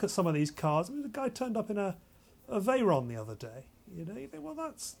 look at some of these cars. I mean, the guy turned up in a Veyron the other day. You know, you think, well,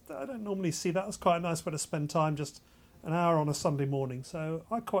 I don't normally see that. That's quite a nice way to spend time, just an hour on a Sunday morning. So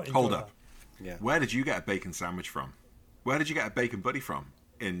I quite enjoy Hold that. up. Yeah. Where did you get a bacon sandwich from? Where did you get a bacon buddy from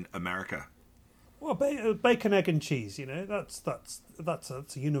in America? Well, bacon, egg, and cheese. You know, that's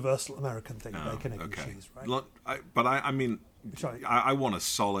a universal American thing. Bacon, egg, and cheese, right? I want a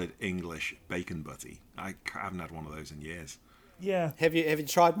solid English bacon buddy. I haven't had one of those in years. Yeah. Have you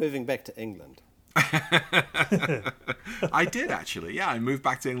tried moving back to England? I did actually. Yeah, I moved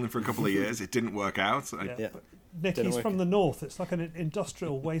back to England for a couple of years. It didn't work out. Nick, he's from the north. It's like an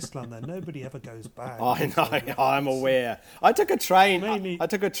industrial wasteland there. Nobody ever goes back. I know. I'm aware. I took a train. I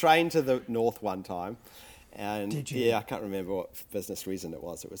took a train to the north one time. And did you? Yeah, I can't remember what business reason it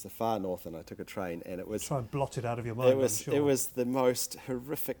was. It was the far north, and I took a train, and it was try and blot it out of your mind. It was the most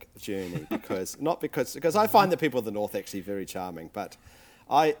horrific journey because I find the people of the north actually very charming, but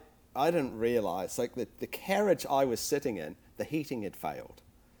I didn't realise like the carriage I was sitting in, the heating had failed,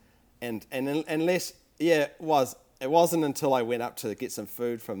 and unless it wasn't until I went up to get some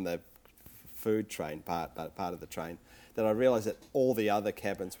food from the food train part of the train that I realised that all the other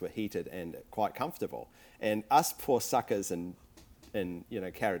cabins were heated and quite comfortable. And us poor suckers in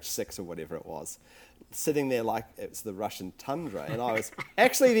carriage 6 or whatever it was, sitting there like it's the Russian tundra. And I was,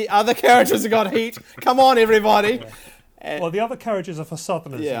 actually the other carriages have got heat. Come on, everybody. Yeah. Well, the other carriages are for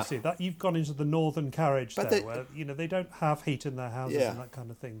southerners, you see. That you've gone into the northern carriage where they don't have heat in their houses and that kind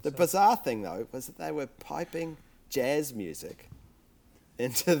of thing. The bizarre thing, though, was that they were piping jazz music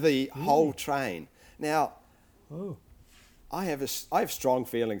into the whole train. Now, Oh. I have strong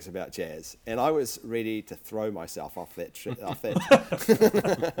feelings about jazz, and I was ready to throw myself off that.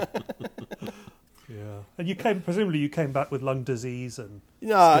 Yeah. And presumably you came back with lung disease and No,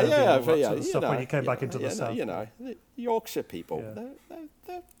 scurvy and yeah, all that yeah, sort of stuff when you came back into the south. the Yorkshire people,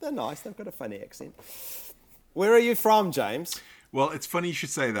 Yeah. they're nice. They've got a funny accent. Where are you from, James? Well, it's funny you should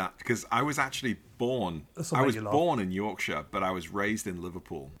say that because I was actually born. This'll I make was you laugh. born in Yorkshire, but I was raised in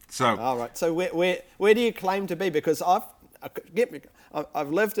Liverpool. So All right. So where do you claim to be? Because I've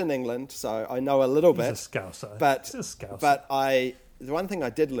lived in England, so I know a little bit. He's a Scouser. But He's a Scouser. but the one thing I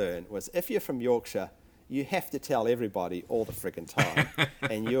did learn was if you're from Yorkshire, you have to tell everybody all the friggin' time,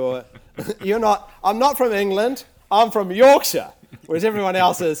 and you're not. I'm not from England. I'm from Yorkshire, whereas everyone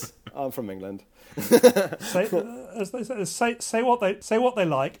else is. I'm from England. say, as they say what they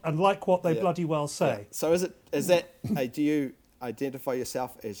like and like what they bloody well say. So is that? Do you identify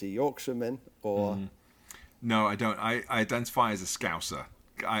yourself as a Yorkshireman or? no, I don't. I identify as a Scouser.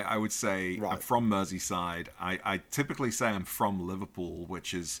 I would say I'm Right. from Merseyside. I typically say I'm from Liverpool,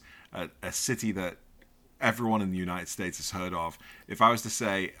 which is a city that everyone in the United States has heard of. If I was to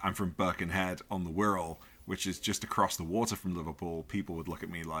say I'm from Birkenhead on the Wirral, which is just across the water from Liverpool, people would look at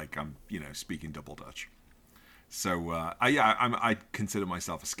me like I'm, speaking double Dutch. So I consider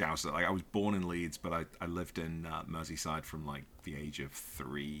myself a Scouser. Like I was born in Leeds, but I lived in Merseyside from like the age of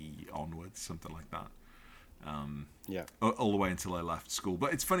 3 onwards, something like that. Yeah. All the way until I left school.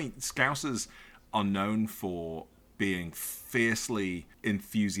 But it's funny, Scousers are known for being fiercely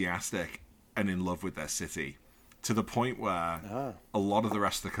enthusiastic and in love with their city, to the point where a lot of the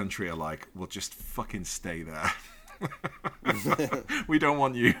rest of the country are like, well, just fucking stay there. We don't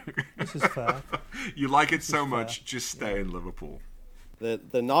want you. This is fair. You like it so much, just stay in Liverpool.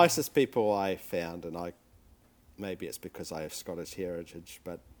 The nicest people I found, and maybe it's because I have Scottish heritage,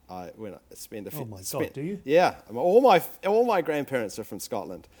 but when I spend a few, Oh my God, do you? Yeah, all my grandparents are from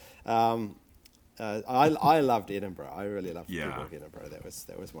Scotland. I loved Edinburgh. I really loved the people of Edinburgh.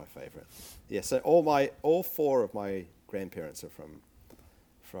 That was my favourite. Yeah, so all 4 of my grandparents are from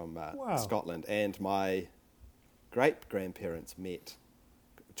Wow. Scotland, and my great grandparents met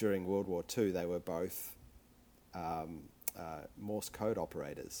during World War II. They were both Morse code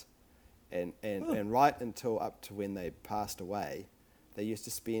operators, and right until up to when they passed away, they used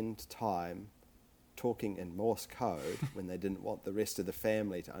to spend time talking in Morse code when they didn't want the rest of the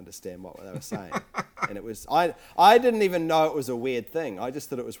family to understand what they were saying. And it was I didn't even know it was a weird thing. I just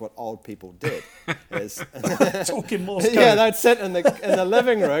thought it was what old people did. Talking Morse code. Yeah, they'd sit in the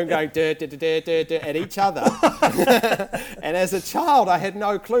living room going duh, duh, duh, duh, duh, duh, at each other. And as a child, I had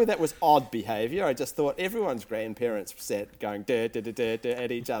no clue that was odd behaviour. I just thought everyone's grandparents sat going duh, duh, duh, duh, duh,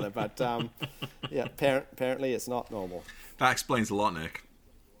 at each other. But yeah, apparently it's not normal. That explains a lot, Nick.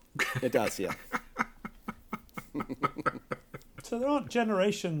 It does, yeah. So there aren't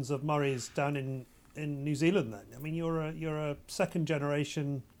generations of Murrays down in New Zealand then? I mean, you're a second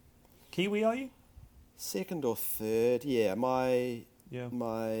generation Kiwi, are you? Second or third, yeah.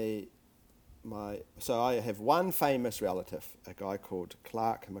 So I have one famous relative, a guy called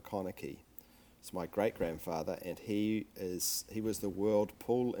Clark McConaughey. It's my great grandfather, and he was the world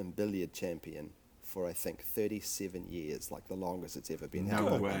pool and billiard champion for I think 37 years, like the longest it's ever been held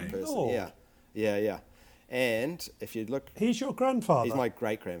by one person. Oh. Yeah. And if you look, He's your grandfather. he's my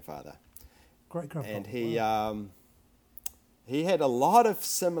great grandfather. great grandfather. And he had a lot of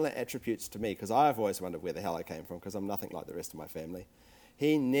similar attributes to me, because I've always wondered where the hell I came from, because I'm nothing like the rest of my family.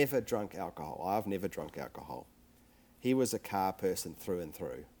 He never drank alcohol. I've never drunk alcohol. He was a car person through and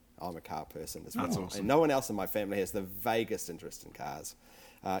through. I'm a car person as well. That's awesome. And no one else in my family has the vaguest interest in cars.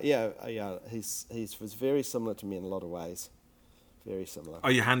 He was very similar to me in a lot of ways. Very similar.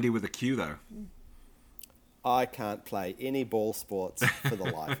 Are you handy with a cue, though? I can't play any ball sports for the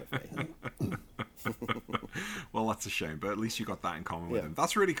life of me. Well, that's a shame, but at least you got that in common with Yeah. him.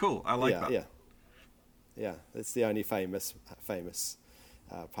 That's really cool. I like that. Yeah. It's the only famous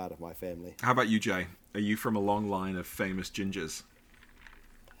part of my family. How about you, Jay? Are you from a long line of famous gingers?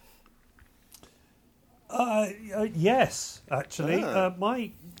 Yes, actually. Ah.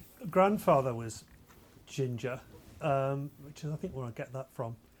 My grandfather was ginger, which is I think where I get that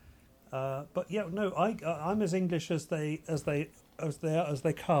from. But yeah, no, I'm as English as they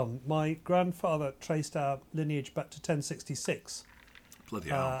come. My grandfather traced our lineage back to 1066. Bloody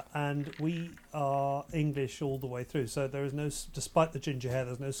hell. And we are English all the way through. So there is no, despite the ginger hair,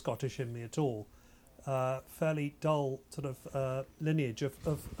 there's no Scottish in me at all. Fairly dull sort of lineage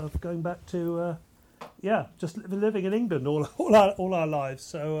of going back to, just living in England all our lives.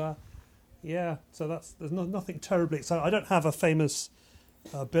 So, Yeah, so there's nothing terribly exciting. I don't have a famous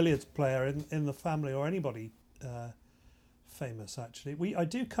billiards player in the family or anybody famous actually. I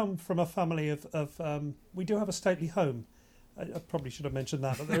do come from a family of we do have a stately home. I probably should have mentioned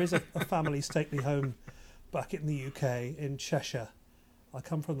that, but there is a family stately home back in the UK in Cheshire. I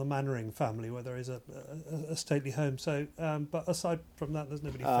come from the Mannering family where there is a stately home. So, but aside from that, there's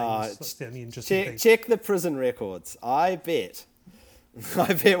nobody famous. That's the only interesting thing. Check the prison records. I bet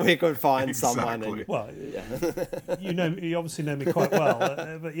we could find someone. Well, yeah. You obviously know me quite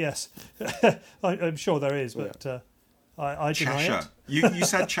well, but yes, I'm sure there is. But I deny Cheshire. it. You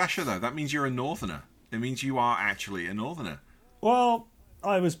said Cheshire though. That means you're a northerner. It means you are actually a northerner. Well,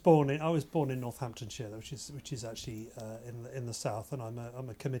 I was born in Northamptonshire, which is actually in the south, and I'm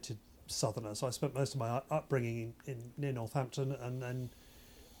a committed southerner. So I spent most of my upbringing in near Northampton, and then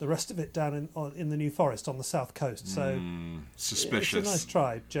the rest of it down in the New Forest on the south coast. So suspicious. It's a nice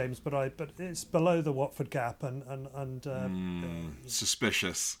tribe, James, but it's below the Watford Gap and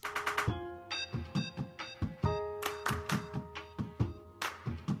suspicious.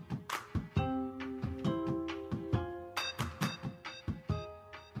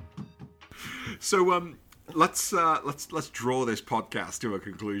 So let's draw this podcast to a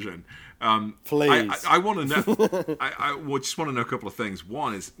conclusion. Please. I want to know. I just want to know a couple of things.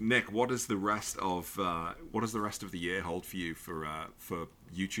 One is, Nick, what does the rest of the year hold for you for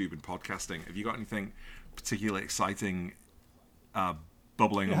YouTube and podcasting? Have you got anything particularly exciting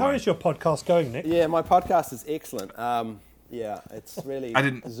bubbling away? How is your podcast going, Nick? Yeah, my podcast is excellent. Yeah, it's really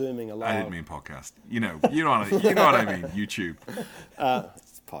zooming along. I didn't mean podcast. You know what I mean. YouTube.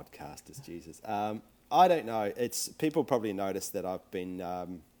 Podcast is Jesus. I don't know. It's people probably noticed that I've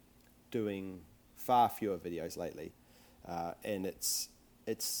been doing far fewer videos lately, and it's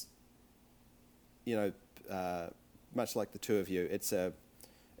much like the two of you.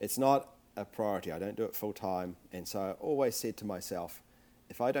 It's not a priority. I don't do it full time, and so I always said to myself,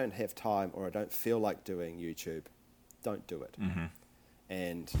 if I don't have time or I don't feel like doing YouTube, don't do it. Mm-hmm.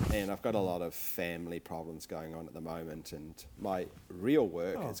 And I've got a lot of family problems going on at the moment, and my real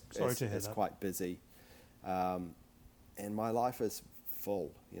work is quite busy, and my life is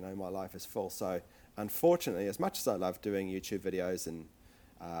full. My life is full. So unfortunately, as much as I love doing YouTube videos and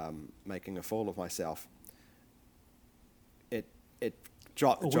making a fool of myself, it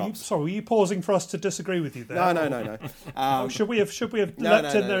drops. Were you pausing for us to disagree with you there? No. Should we have leapt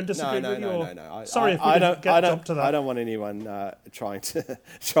in there and disagreed with you? No. Sorry if we didn't jump to that. I don't want anyone trying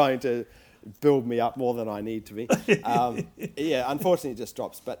to build me up more than I need to be. Unfortunately, it just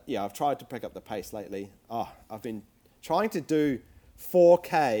drops. But yeah, I've tried to pick up the pace lately. I've been trying to do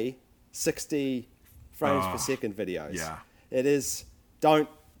 4K 60 frames per second videos. Yeah, it is. Don't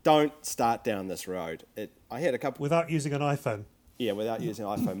start down this road. I had a couple without using an iPhone. Yeah, without using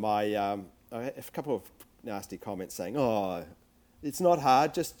an iPhone. I have a couple of nasty comments saying, "Oh, it's not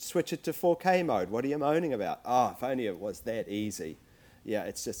hard. Just switch it to 4K mode. What are you moaning about? If only it was that easy." Yeah,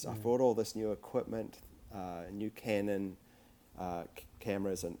 it's just I bought all this new equipment, new Canon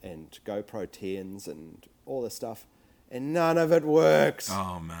cameras and GoPro 10s and all this stuff, and none of it works.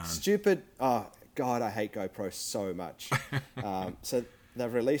 Oh man, stupid! Oh God, I hate GoPro so much. So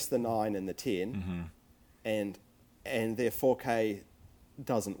they've released the 9 and the 10, and their 4K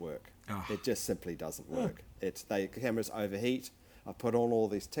doesn't work. Oh. It just simply doesn't work. The cameras overheat. I put on all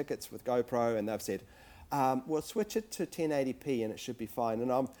these tickets with GoPro, and they've said, we'll switch it to 1080p and it should be fine.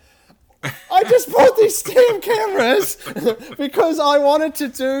 And I just bought these damn cameras because I wanted to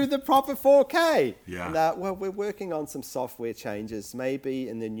do the proper 4K. Yeah. And, we're working on some software changes. Maybe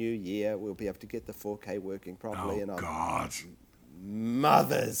in the new year we'll be able to get the 4K working properly. God.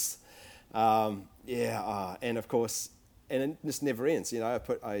 Mothers. And of course, and it just never ends.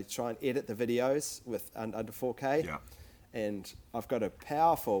 I try and edit the videos with under 4K, and I've got a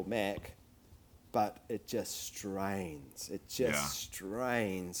powerful Mac, but it just strains. It just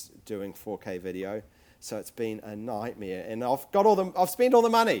strains doing 4K video. So it's been a nightmare, and I've spent all the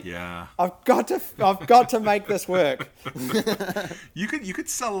money. Yeah, I've got to make this work. You could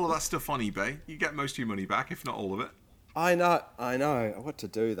sell all that stuff on eBay. You get most of your money back, if not all of it. I know what to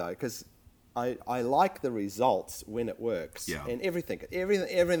do though, because I like the results when it works. Yeah. And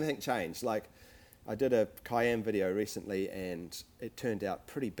everything changed. Like I did a Cayenne video recently, and it turned out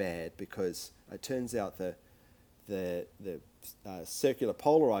pretty bad because it turns out the circular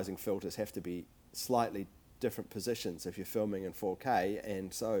polarizing filters have to be slightly different positions if you're filming in 4K,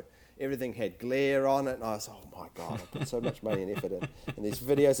 and so everything had glare on it, and I was, oh my God, I put so much money and effort in, and these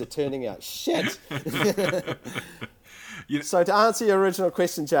videos are turning out shit. So to answer your original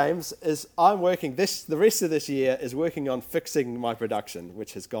question, James, is I'm working the rest of this year is working on fixing my production,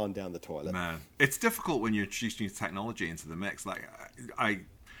 which has gone down the toilet. Man, it's difficult when you're introducing new technology into the mix. Like I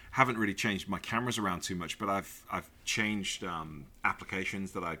haven't really changed my cameras around too much, but I've changed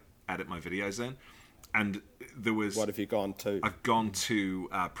applications that I edit my videos in, and there was. What have you gone to? I've gone to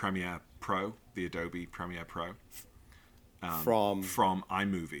Premiere Pro, the Adobe Premiere Pro, from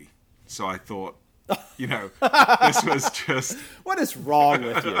iMovie. So I thought, this was just. What is wrong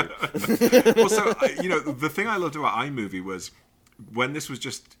with you? Well, so the thing I loved about iMovie was when this was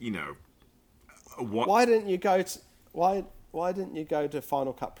just what. Why didn't you go to Why didn't you go to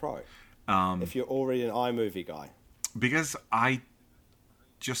Final Cut Pro if you're already an iMovie guy? Because I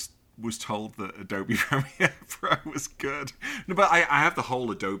just was told that Adobe Premiere Pro was good. No, but I have the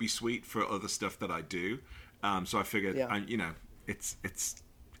whole Adobe suite for other stuff that I do. So I figured, it's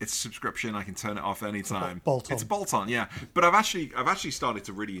subscription. I can turn it off anytime. It's a bolt-on, yeah. But I've actually started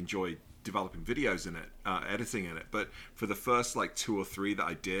to really enjoy developing videos in it, editing in it. But for the first 2 or 3 that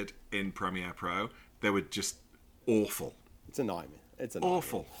I did in Premiere Pro, they were just awful. It's a nightmare.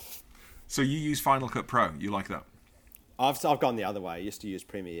 Awful. So you use Final Cut Pro? You like that? I've gone the other way. I used to use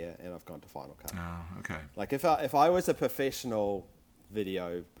Premiere, and I've gone to Final Cut. Oh, okay. Like if I was a professional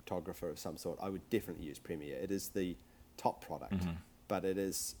video photographer of some sort, I would definitely use Premiere. It is the top product, but it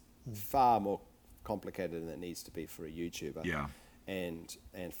is far more complicated than it needs to be for a YouTuber. Yeah. And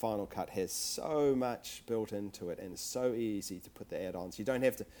Final Cut has so much built into it, and it's so easy to put the add-ons. You don't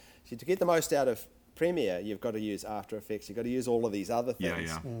have to get the most out of Premiere, you've got to use After Effects, you've got to use all of these other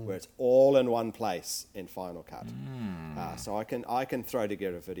things where it's all in one place in Final Cut. So I can throw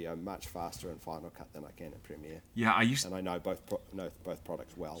together a video much faster in Final Cut than I can in Premiere. Yeah, and I know both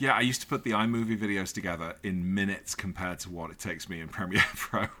products well. Yeah, I used to put the iMovie videos together in minutes compared to what it takes me in Premiere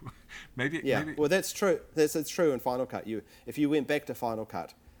Pro. maybe. Well, that's true. That's true in Final Cut. If you went back to Final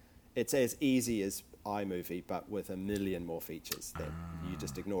Cut, it's as easy as iMovie, but with a million more features that you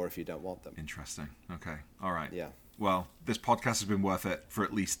just ignore if you don't want them. Interesting. Okay. All right. Yeah. Well, this podcast has been worth it for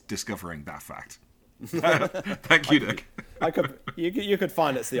at least discovering that fact. Thank you, Nick. You could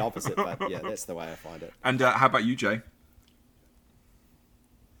find it's the opposite, but yeah, that's the way I find it. And how about you, Jay?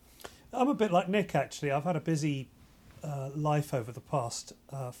 I'm a bit like Nick, actually. I've had a busy life over the past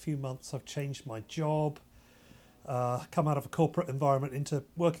few months. I've changed my job. Come out of a corporate environment into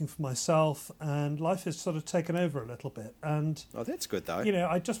working for myself, and life has sort of taken over a little bit. And that's good though.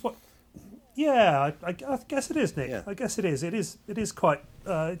 I just want. Yeah, I guess it is, Nick. Yeah. I guess it is. It is quite.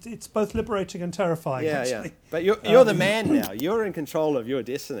 It's both liberating and terrifying. Yeah, actually. yeah. But you're the man now. You're in control of your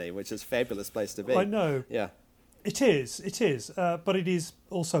destiny, which is a fabulous place to be. I know. Yeah. It is, but it is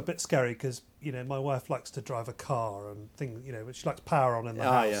also a bit scary because my wife likes to drive a car and things. She likes power on in the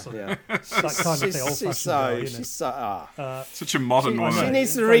house. Yeah. That kind of thing. Old-fashioned. She's such a modern woman. She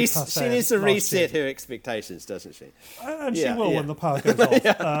needs to reset her expectations, doesn't she? And she will when the power goes off.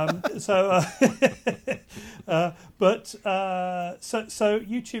 So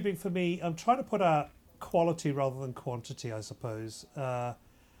YouTubing for me, I'm trying to put out quality rather than quantity, I suppose.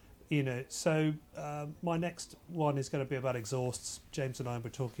 My next one is going to be about exhausts. James and I were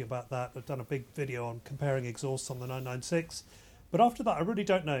talking about that. I've done a big video on comparing exhausts on the 996. But after that, I really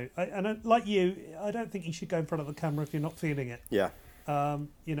don't know. Like you, I don't think you should go in front of the camera if you're not feeling it. Yeah. I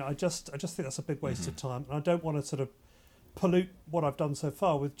just think that's a big waste of time. And I don't want to sort of pollute what I've done so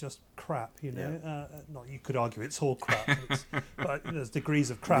far with just crap, Not you could argue it's all crap, but there's degrees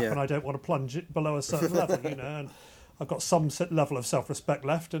of crap, and I don't want to plunge it below a certain level, and I've got some level of self-respect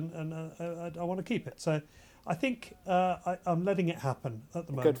left, and I want to keep it. So I think I'm letting it happen at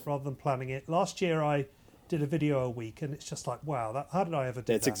the moment rather than planning it. Last year I did a video a week, and it's just like, wow, how did I ever do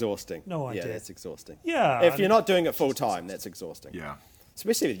that? That's exhausting. No idea. Yeah, that's exhausting. Yeah. If you're not doing it full time, that's exhausting. Yeah.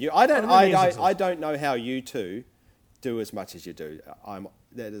 Especially with you. I don't know how you two do as much as you do.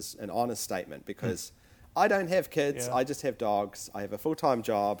 That is an honest statement because I don't have kids. I just have dogs. I have a full-time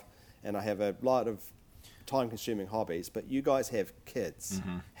job, and I have a lot of time-consuming hobbies, but you guys have kids.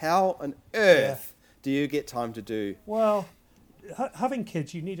 How on earth do you get time to do? Well, having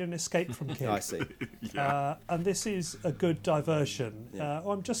kids, you need an escape from kids. I see. And this is a good diversion.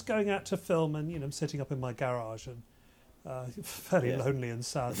 I'm just going out to film, and I'm sitting up in my garage and fairly lonely and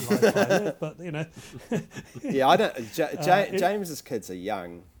sad life I live, but Yeah, I don't. James's kids are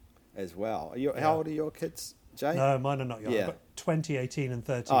young as well. How old are your kids, Jay? No, mine are not young, but 20, 18 and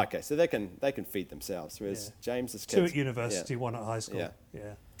 13. Oh, okay, so they can feed themselves, whereas James's kids... 2 at university, 1 at high school.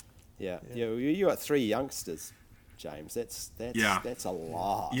 Yeah. You got 3 youngsters, James. That's a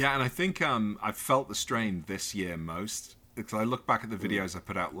lot. Yeah, and I think I've felt the strain this year most because I look back at the videos I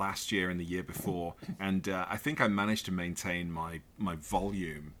put out last year and the year before, and I think I managed to maintain my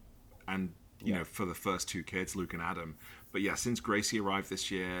volume, and for the first two kids, Luke and Adam. But yeah, since Gracie arrived this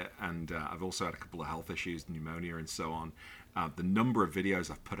year, and I've also had a couple of health issues, pneumonia and so on, the number of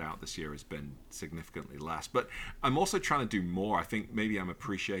videos I've put out this year has been significantly less. But I'm also trying to do more. I think maybe I'm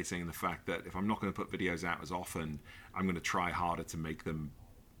appreciating the fact that if I'm not going to put videos out as often, I'm going to try harder to make them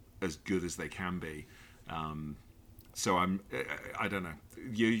as good as they can be. So I don't know.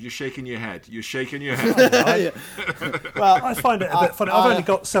 You're shaking your head. You're shaking your head. Well, I find it a bit funny. I've only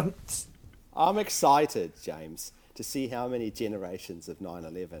got 7. I'm excited, James, to see how many generations of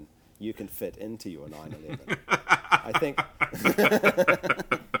 911 you can fit into your 911. I think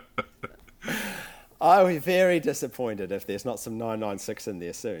I'll be very disappointed if there's not some 996 in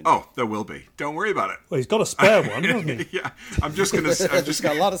there soon. Oh, there will be. Don't worry about it. Well, he's got a spare one, hasn't he? Yeah, I'm just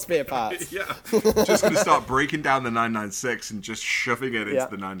got a lot of spare parts. Yeah, just going to start breaking down the 996 and just shoving it into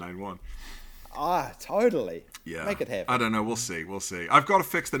the 991. Ah, totally. Yeah, make it happen. I don't know. We'll see. I've got to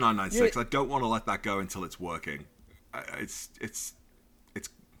fix the 996. I don't want to let that go until it's working. It's.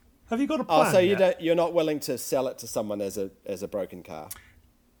 Have you got a plan? Oh, so you're not willing to sell it to someone as a broken car?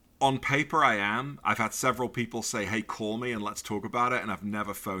 On paper, I am. I've had several people say, "Hey, call me and let's talk about it," and I've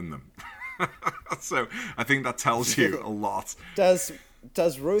never phoned them. So I think that tells you a lot. Does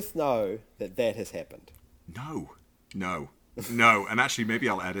Ruth know that has happened? No. And actually, maybe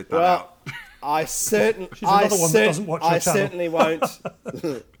I'll edit that out. I certainly won't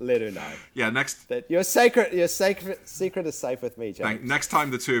let her know. Yeah, next. That your secret is safe with me, James. Next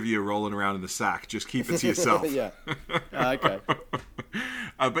time the two of you are rolling around in the sack, just keep it to yourself. Yeah. Okay.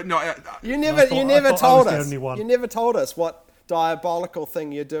 But no, you never told us. You never told us what diabolical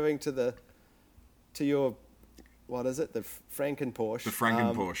thing you're doing to your. What is it? The Franken Porsche. The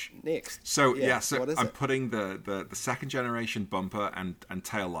Franken Porsche. Next. So what is I'm it? putting the second generation bumper and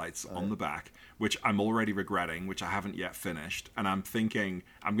tail lights on the back, which I'm already regretting, which I haven't yet finished. And I'm thinking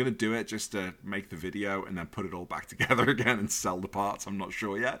I'm going to do it just to make the video and then put it all back together again and sell the parts. I'm not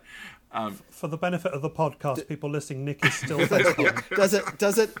sure yet. For the benefit of the podcast, people listening, Nick is still facepalming.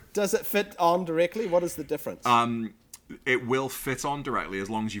 Does it fit on directly? What is the difference? It will fit on directly as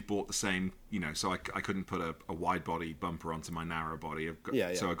long as you bought the same, so I couldn't put a wide body bumper onto my narrow body.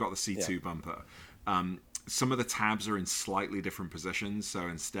 So I got the C2 bumper. Some of the tabs are in slightly different positions. So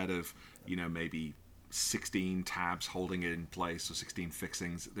instead of, maybe 16 tabs holding it in place or 16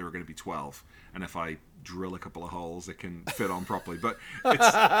 fixings, there are going to be 12. And if I drill a couple of holes, it can fit on properly. But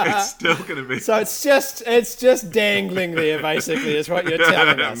it's still going to be... So it's just dangling there, basically, is what you're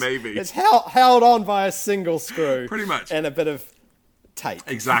telling us. Maybe. It's held on by a single screw. Pretty much. And a bit of tape.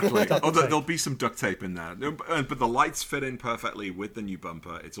 Exactly. There'll be some duct tape in there. But the lights fit in perfectly with the new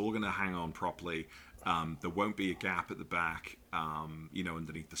bumper. It's all going to hang on properly. There won't be a gap at the back,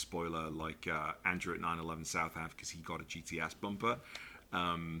 underneath the spoiler like Andrew at 911 South have, because he got a GTS bumper.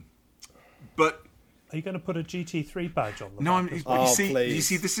 But are you going to put a GT3 badge on the back? No, please. You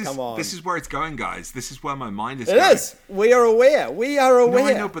see, this is where it's going, guys. This is where my mind is going. It is. We are aware. No,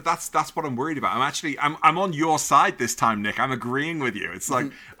 I know, but that's what I'm worried about. I'm on your side this time, Nick. I'm agreeing with you. It's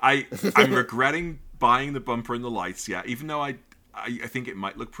like I'm regretting buying the bumper and the lights. Yeah, even though I think it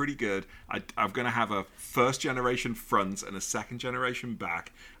might look pretty good. I'm going to have a first generation front and a second generation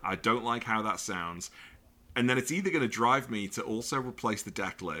back. I don't like how that sounds. And then it's either going to drive me to also replace the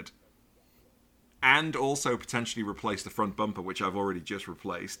deck lid and also potentially replace the front bumper, which I've already just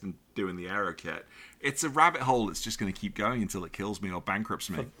replaced and doing the aero kit. It's a rabbit hole that's just going to keep going until it kills me or bankrupts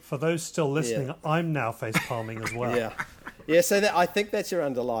me. For those still listening, I'm now face palming as well. Yeah. So I think that's your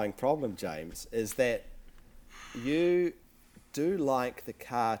underlying problem, James, is that you do like the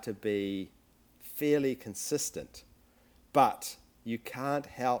car to be fairly consistent, but you can't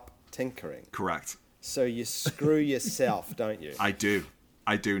help tinkering. Correct. So you screw yourself, don't you? I do,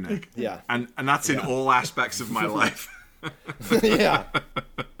 Nick. Yeah. And that's in all aspects of my life. Yeah.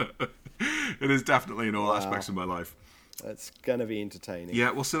 It is definitely in all aspects of my life. It's going to be entertaining.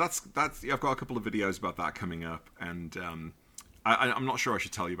 Yeah, well, so that's. I've got a couple of videos about that coming up, and I'm not sure I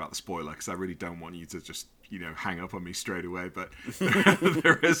should tell you about the spoiler because I really don't want you to just hang up on me straight away. But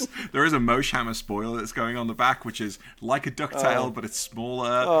there is a Moshhammer spoiler that's going on the back, which is like a ducktail, but it's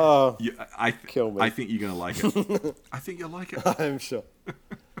smaller. Oh, kill me. I think you're gonna like it. I think you'll like it. I'm sure.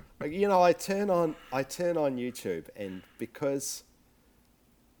 I turn on YouTube, and because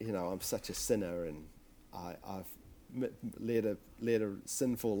I'm such a sinner and I've led a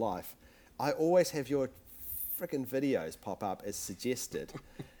sinful life, I always have your freaking videos pop up as suggested,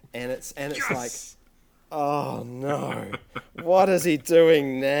 and it's yes! like, oh no, what is he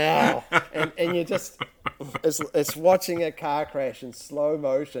doing now? And you just It's watching a car crash in slow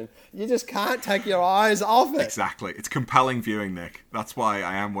motion. You just can't take your eyes off it. Exactly. It's compelling viewing, Nick. That's why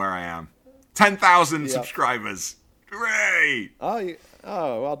I am where I am. 10,000 Yep. subscribers. Hooray!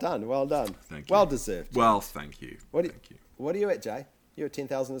 Well done. Thank you. Well deserved. Well, thank you. Thank you. What are you at, Jay? You're at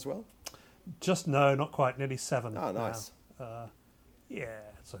 10,000 as well? Just no, not quite. Nearly 7. Oh, nice. now. Yeah,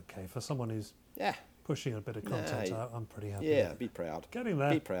 it's okay for someone who's Yeah. pushing a bit of content out. I'm pretty happy. Yeah, with it. be proud. Getting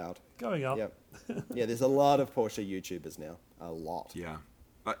there. Be proud. Going up. Yep. Yeah, there's a lot of Porsche YouTubers now. A lot. Yeah.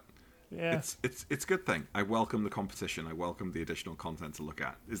 But Yeah. it's a good thing. I welcome the competition. I welcome the additional content to look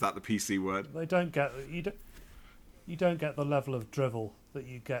at. Is that the PC word? They don't get you don't get the level of drivel that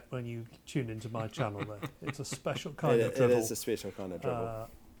you get when you tune into my channel. There, it's a special kind of It drivel. is a special kind of dribble.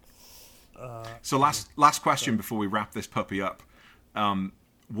 So last question before we wrap this puppy up.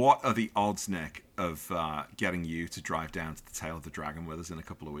 What are the odds, Nick, of getting you to drive down to the Tail of the Dragon with us in a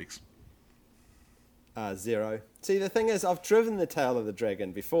couple of weeks? 0. See, the thing is, I've driven the Tail of the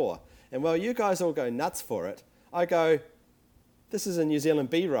Dragon before, and while you guys all go nuts for it, I go, this is a New Zealand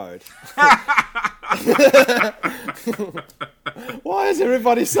B road. Why is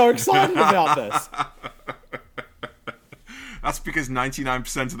everybody so excited about this? That's because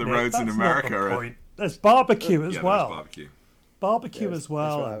 99% of the Nick, roads in that's America not the are... point. There's barbecue as Yeah, well. there's barbecue. Barbecue Yes, as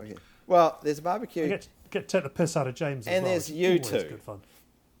well. that's right, yeah. Well, there's barbecue. I get to take the piss out of James as And well. there's which you is always two. Good fun.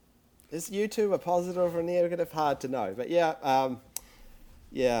 Is YouTube a positive or a negative? Hard to know. But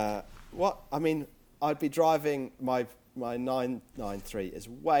I'd be driving my 993 is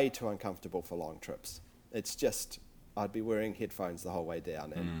way too uncomfortable for long trips. It's just, I'd be wearing headphones the whole way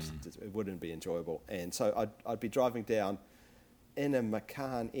down and it wouldn't be enjoyable. And so I'd be driving down in a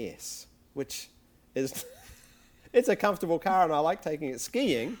Macan S, which is, it's a comfortable car and I like taking it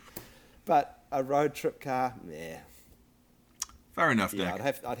skiing, but a road trip car, nah. Fair enough, Yeah, Nick.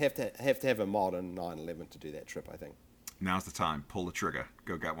 I'd have to have a modern 911 to do that trip, I think. Now's the time. Pull the trigger.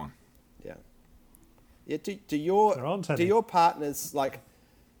 Go get one. Yeah. Yeah. Do There aren't any. your partners, like,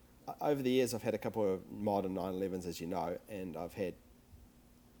 over the years I've had a couple of modern 911s, as you know, and I've had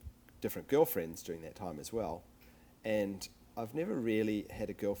different girlfriends during that time as well, and I've never really had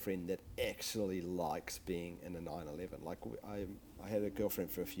a girlfriend that actually likes being in a 911. Like, I had a girlfriend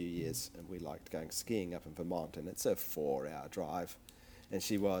for a few years, and we liked going skiing up in Vermont, and it's a 4-hour drive. And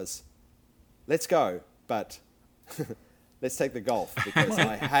she was, let's go, but let's take the Golf, because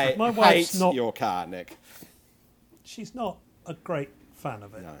I my wife's hate not- your car, Nick. She's not a great fan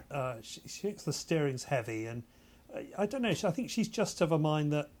of it. No. She thinks the steering's heavy, and I don't know. I think she's just of a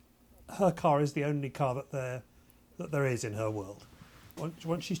mind that her car is the only car that there is in her world.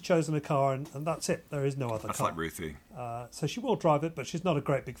 Once she's chosen a car, and that's it. There is no other That's car. like Ruthie. So she will drive it, but she's not a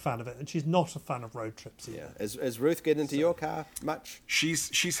great big fan of it, and she's not a fan of road trips either. Yeah. Is Ruth getting into your car much?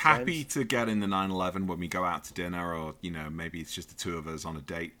 She's happy to get in the 911 when we go out to dinner, or maybe it's just the two of us on a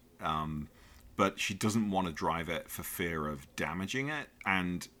date. But she doesn't want to drive it for fear of damaging it.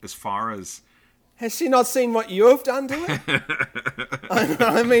 And as far as Has she not seen what you've done to it?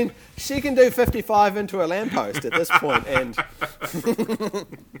 I mean, she can do 55 into a lamppost at this point, and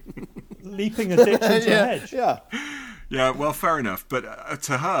Leaping a ditch into a hedge. yeah, well, fair enough. But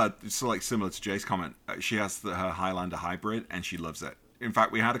to her, it's like similar to Jay's comment. She has her Highlander hybrid, and she loves it. In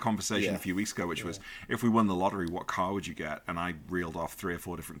fact, we had a conversation Yeah. a few weeks ago, which was, if we won the lottery, what car would you get? And I reeled off 3 or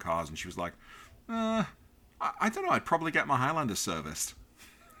 4 different cars, and she was like, I don't know, I'd probably get my Highlander serviced.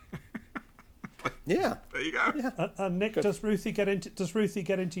 yeah. There you go. And Nick, does Ruthie get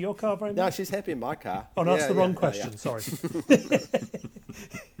into your car very much? No, she's happy in my car. Oh, no, that's Yeah, the wrong yeah, question. yeah. Sorry.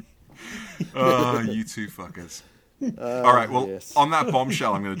 Oh, you two fuckers. All right, well, yes. on that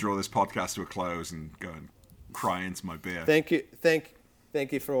bombshell, I'm going to draw this podcast to a close and go and cry into my beer. Thank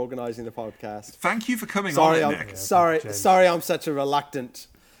you for organising the podcast. Thank you for coming Sorry, on, I'm Nick. James. sorry, I'm such a reluctant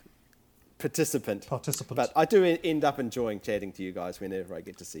participant. Participant. But I do end up enjoying chatting to you guys whenever I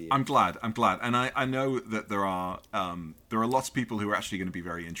get to see you. I'm glad, and I know that there are lots of people who are actually going to be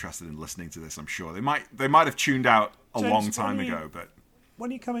very interested in listening to this. I'm sure they might have tuned out a James, long time when you- ago, but When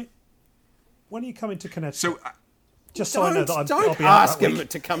are you coming to Connecticut? so just so I know that I'll Don't be out ask that him week.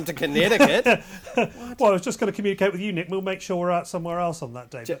 to come to Connecticut. Well, I was just going to communicate with you, Nick. We'll make sure we're out somewhere else on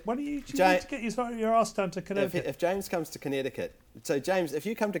that day. Ja- But when do you need to Ja- get your ass down to if Connecticut? James comes to Connecticut, so James, if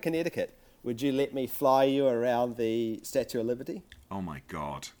you come to Connecticut, would you let me fly you around the Statue of Liberty? oh my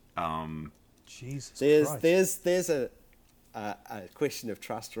god, Jesus Christ. There's a question of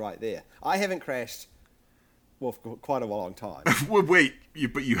trust right there. I haven't crashed, well, for quite a long time. well, wait,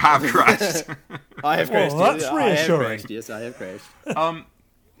 but you have crashed. I have crashed. Well, that's yes. I have reassuring. crashed, yes, I have crashed.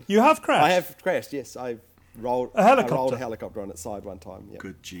 You have crashed? I have crashed. Yes, I rolled A helicopter. I rolled a helicopter on its side one time. Yeah.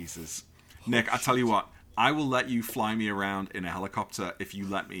 Good Jesus, Nick, I tell you what, I will let you fly me around in a helicopter if you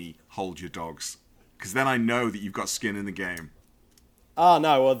let me hold your dogs. Because then I know that you've got skin in the game. Oh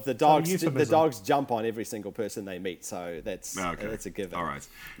no! Well, the euphemism. dogs jump on every single person they meet, so that's a given. All right.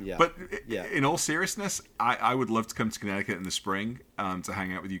 Yeah. But in all seriousness, I would love to come to Connecticut in the spring to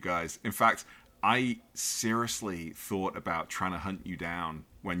hang out with you guys. In fact, I seriously thought about trying to hunt you down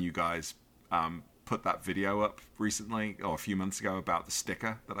when you guys put that video up recently or a few months ago about the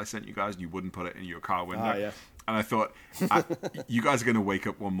sticker that I sent you guys, and you wouldn't put it in your car window. Oh, yeah. And I thought, you guys are going to wake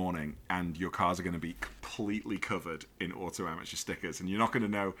up one morning and your cars are going to be completely covered in Auto Amateur stickers, and you're not going to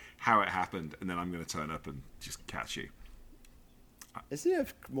know how it happened, and then I'm going to turn up and just catch you. Is there a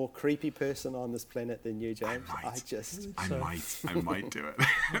more creepy person on this planet than you, James? I might do it.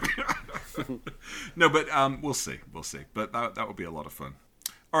 No, but we'll see. But that would be a lot of fun.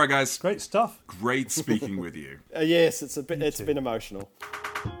 All right, guys. Great stuff. Great speaking with you. Yes, it's been emotional.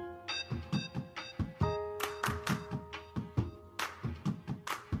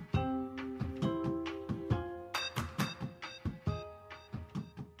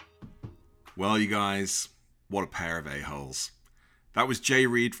 Well, you guys, what a pair of a-holes. That was Jay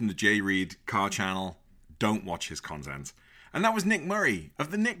Reed from the Jay Reed Car Channel. Don't watch his content. And that was Nick Murray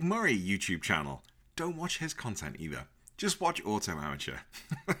of the Nick Murray YouTube channel. Don't watch his content either. Just watch Auto Amateur.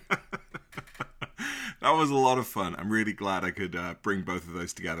 That was a lot of fun. I'm really glad I could bring both of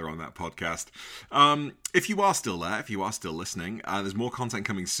those together on that podcast. If you are still there, if you are still listening, there's more content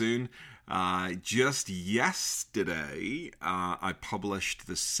coming soon. Just yesterday, I published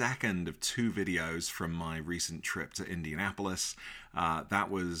the second of 2 videos from my recent trip to Indianapolis.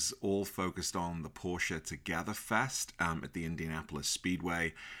 That was all focused on the Porsche Together Fest at the Indianapolis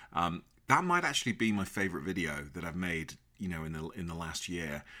Speedway. That might actually be my favorite video that I've made, in the last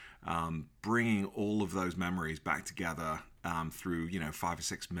year. Bringing all of those memories back together through 5 or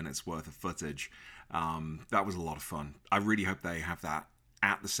 6 minutes worth of footage. That was a lot of fun. I really hope they have that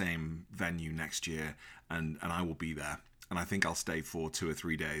at the same venue next year, and I will be there. And I think I'll stay for 2 or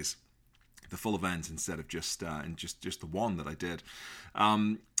 3 days, the full event instead of just the one that I did.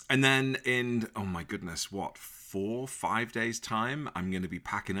 And then in 4-5 days time, I'm going to be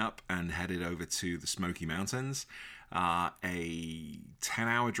packing up and headed over to the Smoky Mountains. A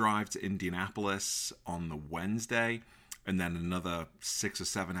 10-hour drive to Indianapolis on the Wednesday, and then another 6 or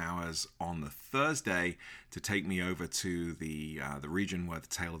 7 hours on the Thursday to take me over to the region where the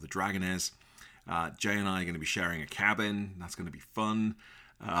Tail of the Dragon is. Jay and I are going to be sharing a cabin. That's going to be fun.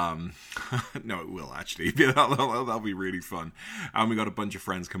 No, it will actually. That'll be really fun. And we got a bunch of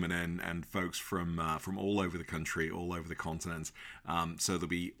friends coming in and folks from all over the country, all over the continent. So there'll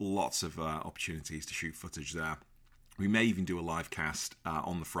be lots of opportunities to shoot footage there. We may even do a live cast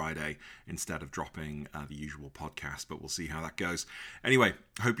on the Friday instead of dropping the usual podcast, but we'll see how that goes. Anyway,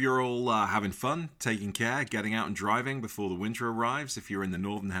 hope you're all having fun, taking care, getting out and driving before the winter arrives if you're in the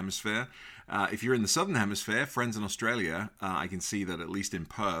Northern Hemisphere. If you're in the Southern Hemisphere, friends in Australia, I can see that at least in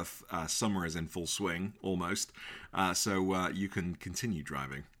Perth, summer is in full swing, almost. So you can continue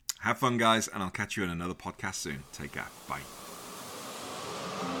driving. Have fun, guys, and I'll catch you in another podcast soon. Take care. Bye.